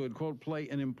and could, quote, play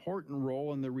an important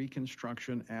role in the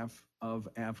reconstruction of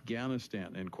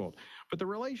Afghanistan, end quote. But the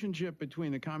relationship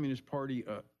between the Communist Party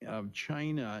of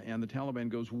China and the Taliban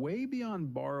goes way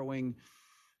beyond borrowing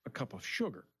a cup of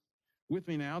sugar. With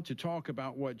me now to talk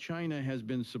about what China has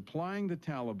been supplying the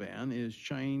Taliban is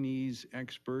Chinese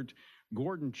expert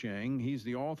Gordon Chang. He's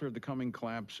the author of The Coming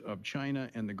Collapse of China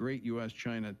and the Great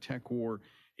U.S.-China Tech War.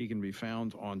 He can be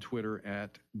found on Twitter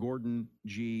at Gordon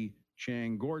G.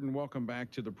 Chang. Gordon, welcome back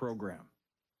to the program.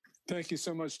 Thank you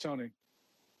so much, Tony.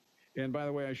 And by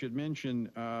the way, I should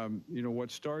mention,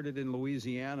 what started in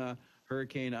Louisiana,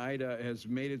 Hurricane Ida, has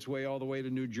made its way all the way to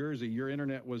New Jersey. Your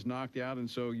internet was knocked out, and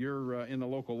so you're in the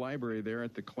local library there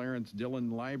at the Clarence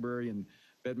Dillon Library in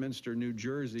Bedminster, New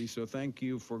Jersey. So thank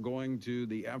you for going to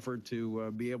the effort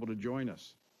to be able to join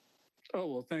us. Oh,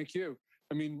 well, thank you.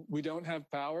 I mean, we don't have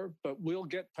power, but we'll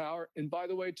get power. And by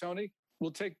the way, Tony,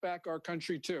 we'll take back our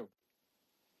country, too.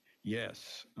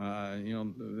 Yes. The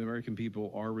American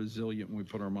people are resilient when we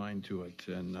put our mind to it.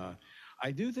 And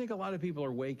I do think a lot of people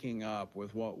are waking up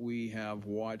with what we have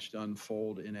watched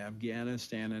unfold in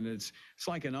Afghanistan. And it's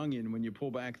like an onion. When you pull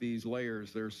back these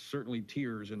layers, there's certainly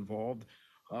tears involved.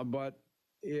 But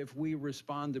if we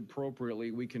respond appropriately,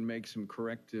 we can make some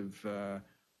corrective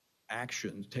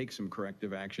actions, take some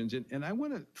corrective actions. And I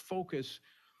want to focus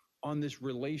on this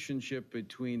relationship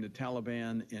between the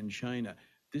Taliban and China.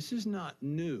 This is not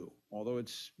new, although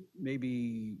it's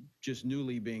maybe just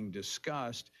newly being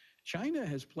discussed. China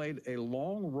has played a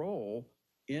long role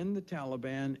in the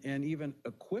Taliban and even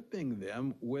equipping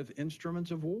them with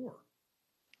instruments of war.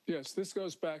 Yes, this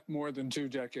goes back more than 2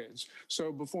 decades.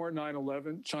 So before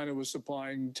 9/11, China was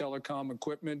supplying telecom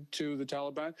equipment to the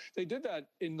Taliban. They did that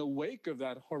in the wake of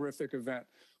that horrific event.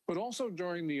 But also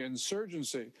during the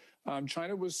insurgency,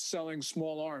 China was selling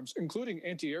small arms, including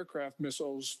anti-aircraft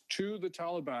missiles, to the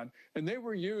Taliban, and they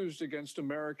were used against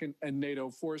American and NATO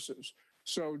forces.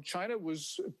 So China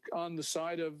was on the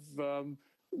side of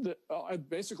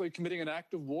basically committing an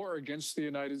act of war against the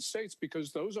United States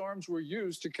because those arms were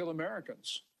used to kill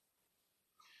Americans.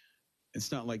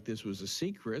 It's not like this was a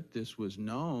secret. This was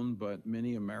known, but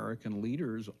many American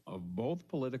leaders of both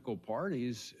political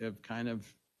parties have kind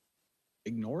of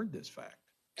ignored this fact.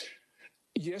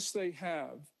 Yes, they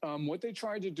have. What they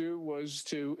tried to do was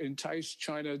to entice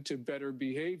China to better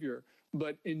behavior.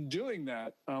 But in doing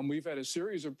that, we've had a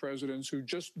series of presidents who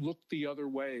just looked the other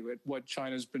way at what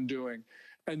China's been doing.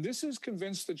 And this has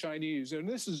convinced the Chinese, and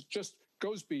this is just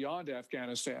goes beyond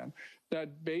Afghanistan,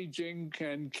 that Beijing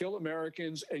can kill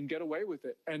Americans and get away with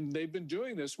it. And they've been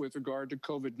doing this with regard to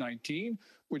COVID-19,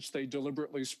 which they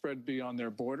deliberately spread beyond their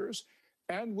borders,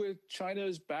 and with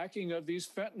China's backing of these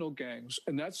fentanyl gangs.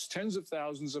 And that's tens of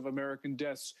thousands of American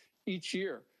deaths each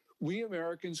year. We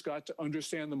Americans got to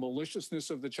understand the maliciousness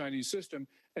of the Chinese system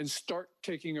and start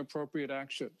taking appropriate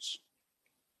actions.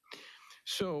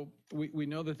 So we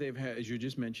know that they've had, as you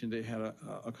just mentioned, they had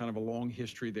a kind of a long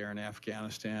history there in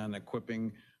Afghanistan,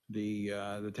 equipping the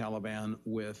Taliban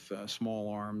with small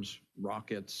arms,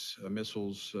 rockets,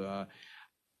 missiles.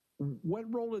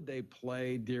 What role did they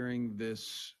play during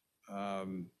this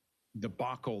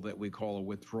debacle that we call a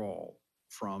withdrawal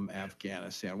from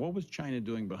Afghanistan? What was China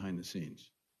doing behind the scenes?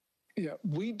 Yeah,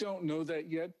 we don't know that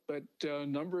yet, but a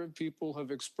number of people have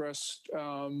expressed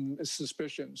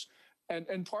suspicions.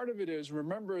 And part of it is,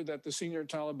 remember that the senior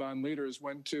Taliban leaders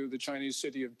went to the Chinese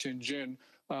city of Tianjin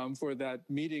for that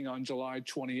meeting on July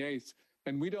 28th.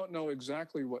 And we don't know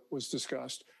exactly what was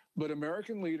discussed. But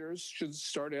American leaders should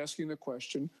start asking the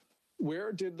question,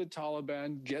 where did the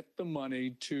Taliban get the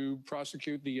money to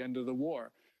prosecute the end of the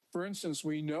war? For instance,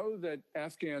 we know that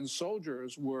Afghan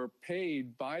soldiers were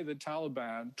paid by the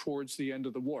Taliban towards the end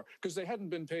of the war because they hadn't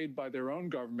been paid by their own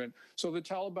government. So the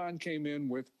Taliban came in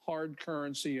with hard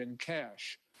currency and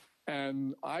cash.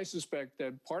 And I suspect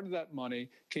that part of that money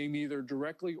came either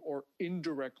directly or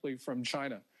indirectly from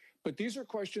China. But these are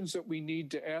questions that we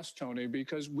need to ask, Tony,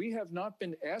 because we have not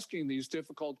been asking these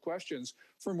difficult questions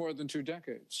for more than 2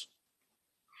 decades.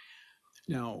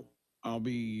 Now, I'll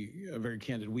be very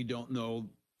candid. We don't know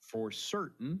for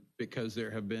certain, because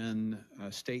there have been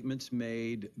statements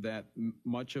made that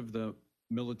much of the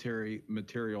military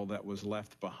material that was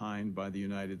left behind by the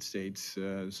United States,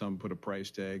 some put a price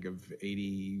tag of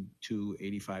 $82,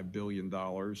 $85 billion.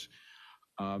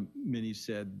 Many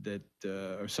said that,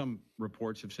 or some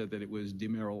reports have said that it was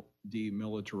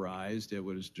demilitarized, it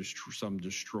was some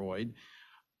destroyed.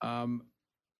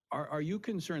 Are you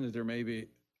concerned that there may be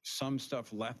some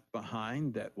stuff left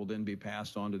behind that will then be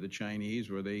passed on to the Chinese,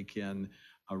 where they can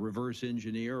reverse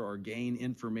engineer or gain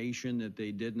information that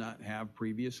they did not have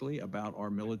previously about our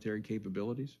military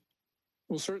capabilities?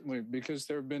 Well, certainly, because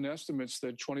there have been estimates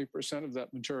that 20% of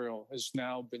that material has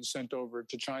now been sent over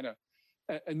to China.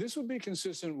 And this would be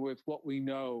consistent with what we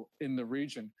know in the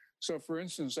region. So, for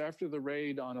instance, after the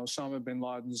raid on Osama bin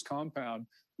Laden's compound,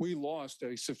 we lost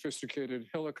a sophisticated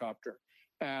helicopter.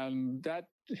 And that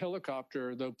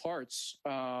helicopter, the parts,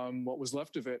 what was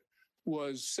left of it,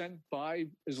 was sent by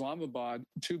Islamabad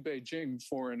to Beijing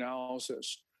for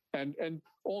analysis. And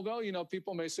although, you know,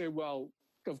 people may say, well,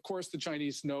 of course the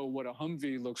Chinese know what a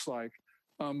Humvee looks like,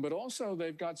 but also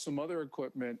they've got some other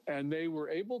equipment, and they were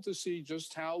able to see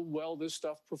just how well this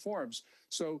stuff performs.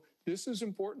 So this is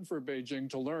important for Beijing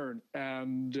to learn,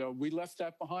 and we left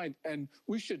that behind. And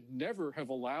we should never have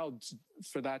allowed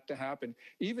for that to happen,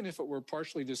 even if it were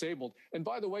partially disabled. And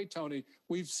by the way, Tony,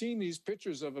 we've seen these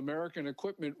pictures of American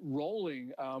equipment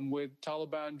rolling with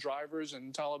Taliban drivers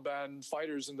and Taliban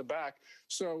fighters in the back.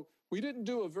 So we didn't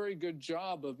do a very good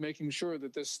job of making sure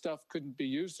that this stuff couldn't be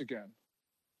used again.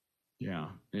 Yeah,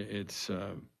 it's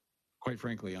quite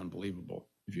frankly unbelievable,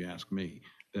 if you ask me,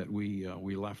 that we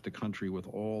left the country with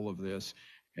all of this.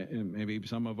 And maybe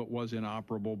some of it was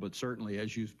inoperable, but certainly,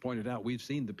 as you've pointed out, we've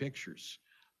seen the pictures.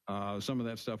 Some of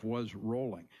that stuff was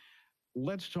rolling.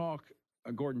 Let's talk,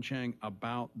 Gordon Chang,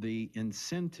 about the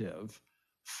incentive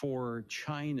for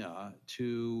China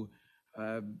to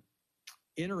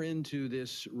enter into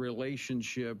this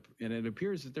relationship, and it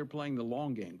appears that they're playing the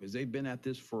long game because they've been at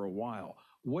this for a while.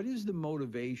 What is the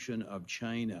motivation of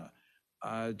China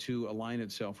to align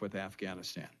itself with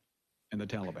Afghanistan and the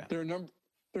Taliban? There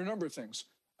are a number of things.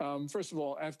 First of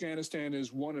all, Afghanistan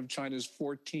is one of China's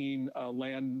 14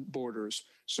 land borders,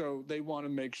 so they want to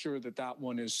make sure that that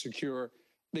one is secure.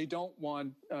 They don't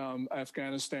want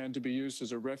Afghanistan to be used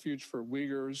as a refuge for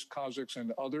Uyghurs, Kazakhs,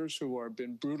 and others who have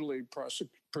been brutally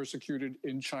persecuted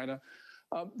in China.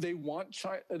 They want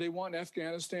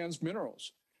Afghanistan's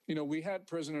minerals. You know, we had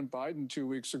President Biden 2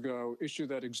 weeks ago issue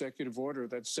that executive order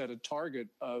that set a target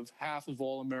of half of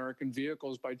all American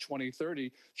vehicles by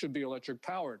 2030 should be electric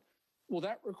powered. Well,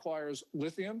 that requires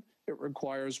lithium. It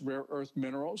requires rare earth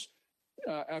minerals.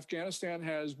 Afghanistan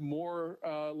has more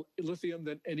lithium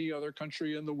than any other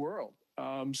country in the world.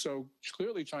 So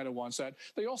clearly China wants that.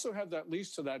 They also have that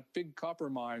lease to that big copper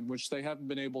mine, which they haven't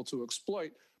been able to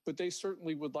exploit, but they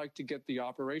certainly would like to get the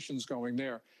operations going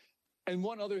there. And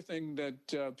one other thing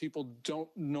that people don't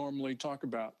normally talk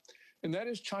about, and that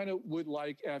is China would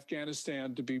like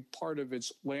Afghanistan to be part of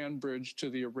its land bridge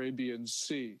to the Arabian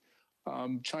Sea.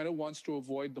 China wants to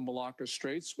avoid the Malacca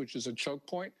Straits, which is a choke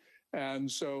point.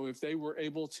 And so if they were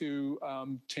able to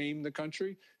tame the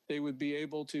country, they would be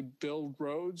able to build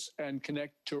roads and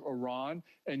connect to Iran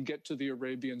and get to the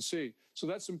Arabian Sea. So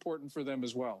that's important for them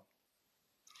as well.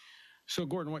 So,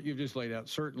 Gordon, what you've just laid out,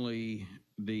 certainly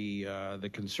the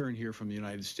concern here from the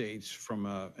United States from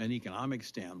an economic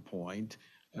standpoint,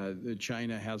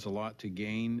 China has a lot to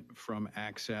gain from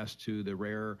access to the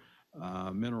rare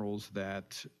minerals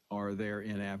that are there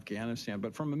in Afghanistan.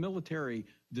 But from a military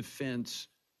defense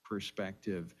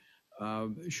perspective,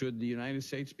 should the United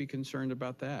States be concerned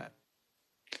about that?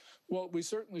 Well, we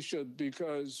certainly should,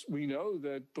 because we know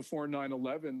that before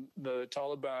 9/11, the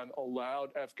Taliban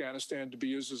allowed Afghanistan to be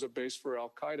used as a base for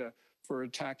al-Qaeda for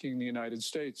attacking the United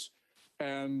States.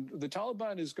 And the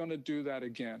Taliban is going to do that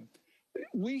again.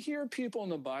 We hear people in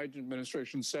the Biden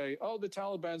administration say, oh, the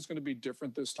Taliban is going to be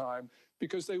different this time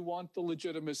because they want the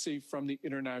legitimacy from the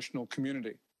international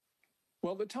community.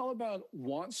 Well, the Taliban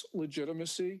wants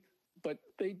legitimacy, but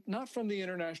not from the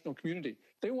international community.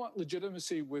 They want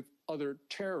legitimacy with other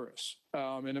terrorists.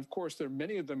 And of course, there are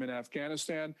many of them in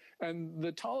Afghanistan. And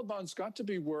the Taliban's got to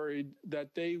be worried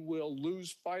that they will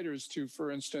lose fighters to,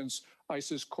 for instance,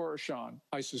 ISIS-Khorasan,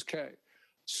 ISIS-K.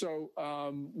 So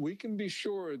we can be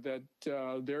sure that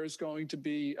there is going to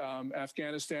be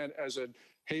Afghanistan as a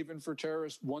haven for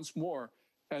terrorists once more,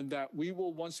 and that we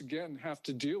will once again have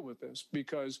to deal with this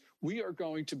because we are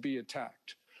going to be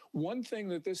attacked. One thing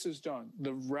that this has done,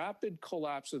 the rapid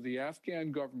collapse of the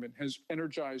Afghan government has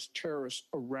energized terrorists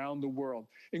around the world,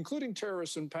 including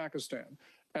terrorists in Pakistan.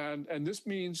 And this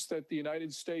means that the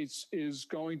United States is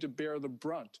going to bear the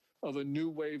brunt of a new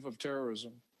wave of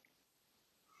terrorism.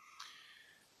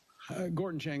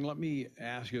 Gordon Chang, let me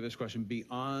ask you this question.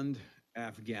 Beyond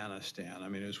Afghanistan, I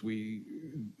mean,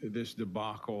 this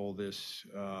debacle, this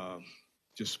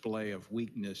display of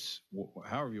weakness,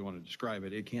 however you want to describe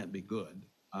it, it can't be good.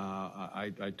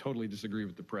 I totally disagree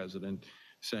with the president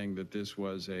saying that this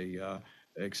was a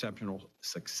exceptional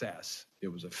success. It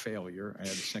was a failure. I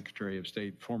had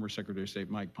the former Secretary of State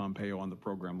Mike Pompeo on the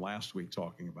program last week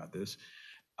talking about this.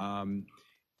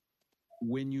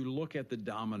 When you look at the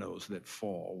dominoes that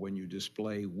fall, when you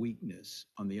display weakness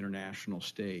on the international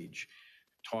stage,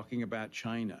 talking about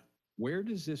China, where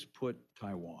does this put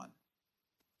Taiwan?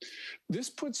 This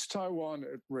puts Taiwan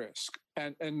at risk.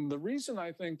 And the reason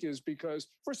I think is because,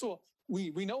 first of all,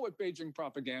 we know what Beijing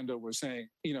propaganda was saying.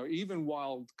 You know, even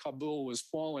while Kabul was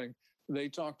falling, they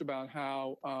talked about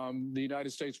how the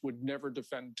United States would never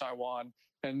defend Taiwan.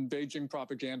 And Beijing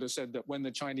propaganda said that when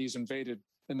the Chinese invaded,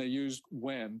 and they used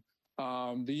when,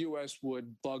 the U.S.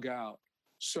 would bug out.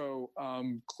 So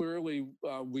clearly,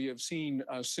 we have seen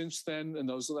since then, in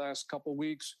those last couple of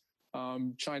weeks,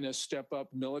 China step up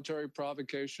military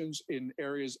provocations in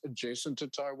areas adjacent to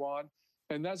Taiwan,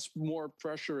 and that's more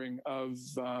pressuring of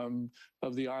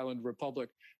the island republic.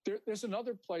 There's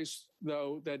another place,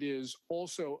 though, that is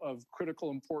also of critical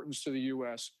importance to the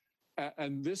U.S.,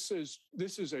 and this is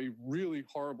a really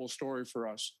horrible story for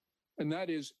us, and that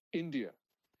is India.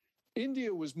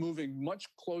 India was moving much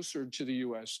closer to the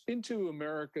U.S., into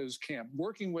America's camp,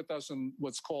 working with us in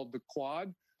what's called the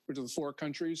Quad, which are the four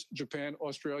countries, Japan,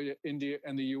 Australia, India,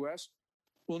 and the U.S.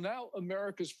 Well, now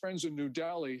America's friends in New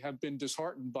Delhi have been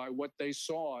disheartened by what they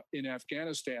saw in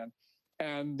Afghanistan,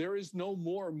 and there is no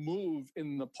more move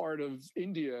in the part of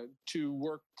India to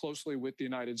work closely with the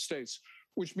United States,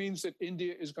 which means that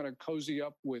India is going to cozy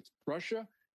up with Russia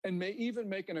and may even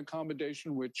make an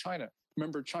accommodation with China.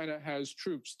 Remember, China has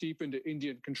troops deep into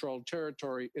Indian-controlled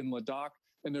territory in Ladakh,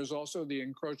 and there's also the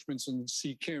encroachments in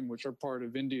Sikkim, which are part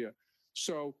of India.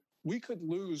 So we could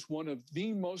lose one of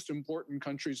the most important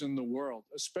countries in the world,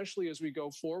 especially as we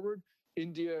go forward.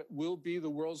 India will be the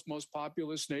world's most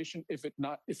populous nation, if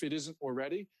it isn't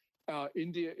already.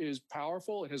 India is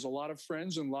powerful. It has a lot of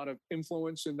friends and a lot of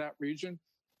influence in that region.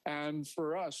 And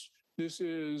for us, this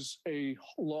is a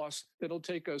loss that'll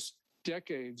take us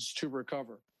decades to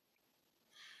recover.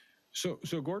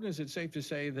 So Gordon, is it safe to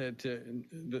say that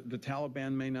the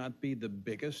Taliban may not be the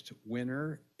biggest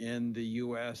winner in the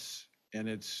U.S. and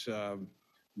its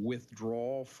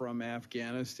withdrawal from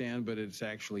Afghanistan, but it's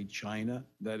actually China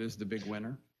that is the big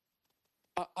winner?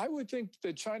 I would think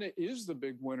that China is the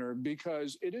big winner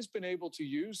because it has been able to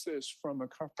use this from a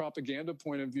propaganda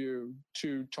point of view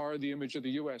to tar the image of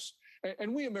the U.S.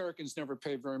 And we Americans never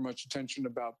pay very much attention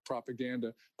about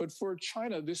propaganda. But for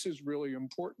China, this is really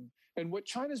important. And what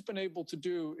China's been able to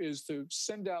do is to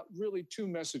send out really two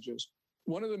messages.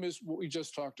 One of them is what we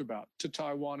just talked about to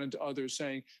Taiwan and to others,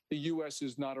 saying the U.S.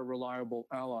 is not a reliable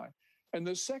ally. And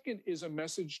the second is a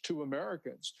message to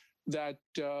Americans that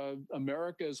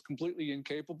America is completely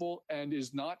incapable and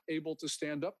is not able to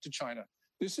stand up to China.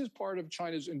 This is part of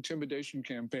China's intimidation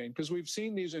campaign because we've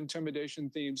seen these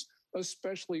intimidation themes,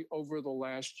 especially over the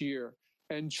last year.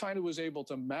 And China was able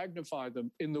to magnify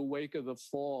them in the wake of the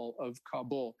fall of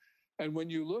Kabul. And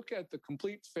when you look at the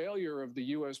complete failure of the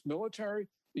U.S. military,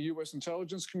 the U.S.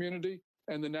 intelligence community,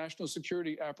 and the national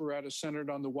security apparatus centered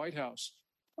on the White House,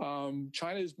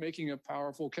 China is making a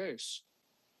powerful case.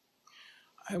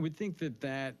 I would think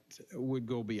that would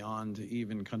go beyond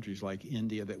even countries like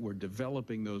India that we're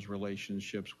developing those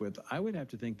relationships with. I would have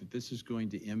to think that this is going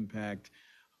to impact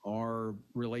our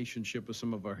relationship with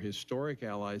some of our historic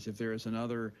allies. If there is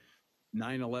another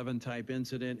 9/11 type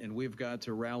incident and we've got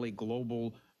to rally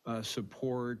global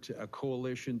support, a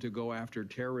coalition to go after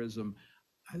terrorism,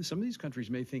 some of these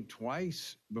countries may think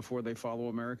twice before they follow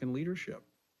American leadership.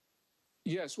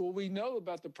 Yes, well, we know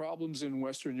about the problems in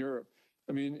Western Europe.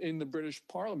 I mean, in the British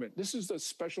Parliament, this is a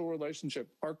special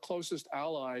relationship. Our closest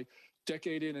ally,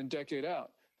 decade in and decade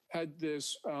out, had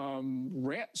this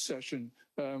rant session,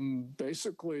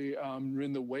 basically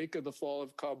in the wake of the fall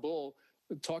of Kabul,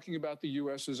 talking about the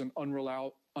U.S. as an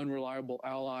unreliable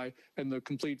ally and the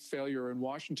complete failure in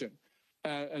Washington.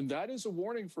 And that is a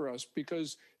warning for us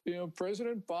because,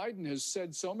 President Biden has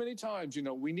said so many times,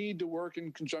 we need to work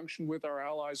in conjunction with our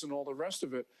allies and all the rest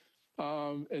of it.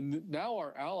 And now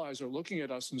our allies are looking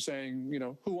at us and saying,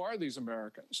 who are these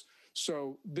Americans?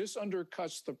 So this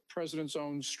undercuts the president's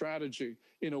own strategy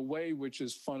in a way which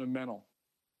is fundamental.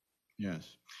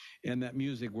 Yes. And that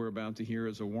music we're about to hear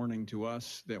is a warning to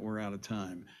us that we're out of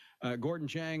time. Gordon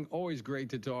Chang, always great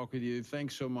to talk with you.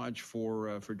 Thanks so much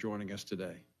for joining us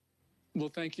today. Well,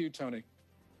 thank you, Tony.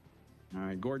 All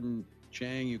right, Gordon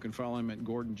Chang, you can follow him at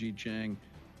Gordon G. Chang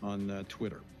on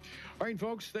Twitter. All right,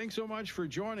 folks, thanks so much for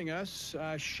joining us.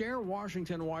 Share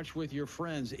Washington Watch with your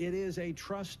friends. It is a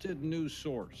trusted news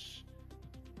source,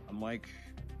 unlike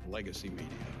legacy media.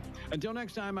 Until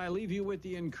next time, I leave you with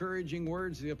the encouraging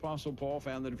words the Apostle Paul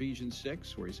found in Ephesians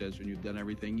 6, where he says, when you've done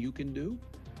everything you can do,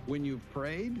 when you've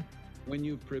prayed, when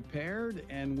you've prepared,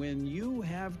 and when you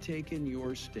have taken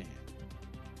your stand,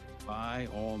 by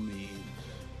all means,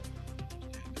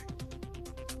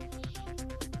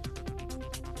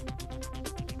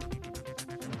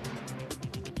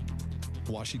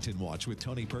 Washington Watch with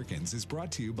Tony Perkins is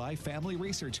brought to you by Family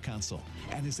Research Council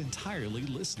and is entirely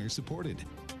listener-supported.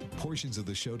 Portions of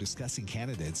the show discussing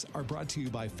candidates are brought to you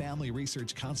by Family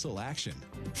Research Council Action.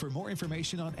 For more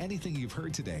information on anything you've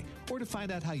heard today, or to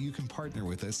find out how you can partner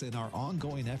with us in our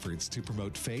ongoing efforts to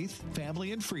promote faith,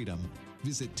 family, and freedom,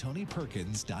 visit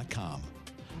TonyPerkins.com.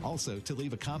 Also, to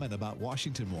leave a comment about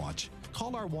Washington Watch,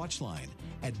 call our watch line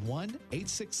at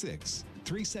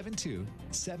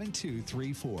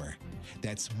 1-866-372-7234.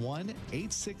 That's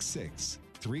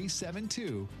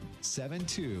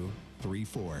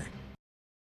 1-866-372-7234.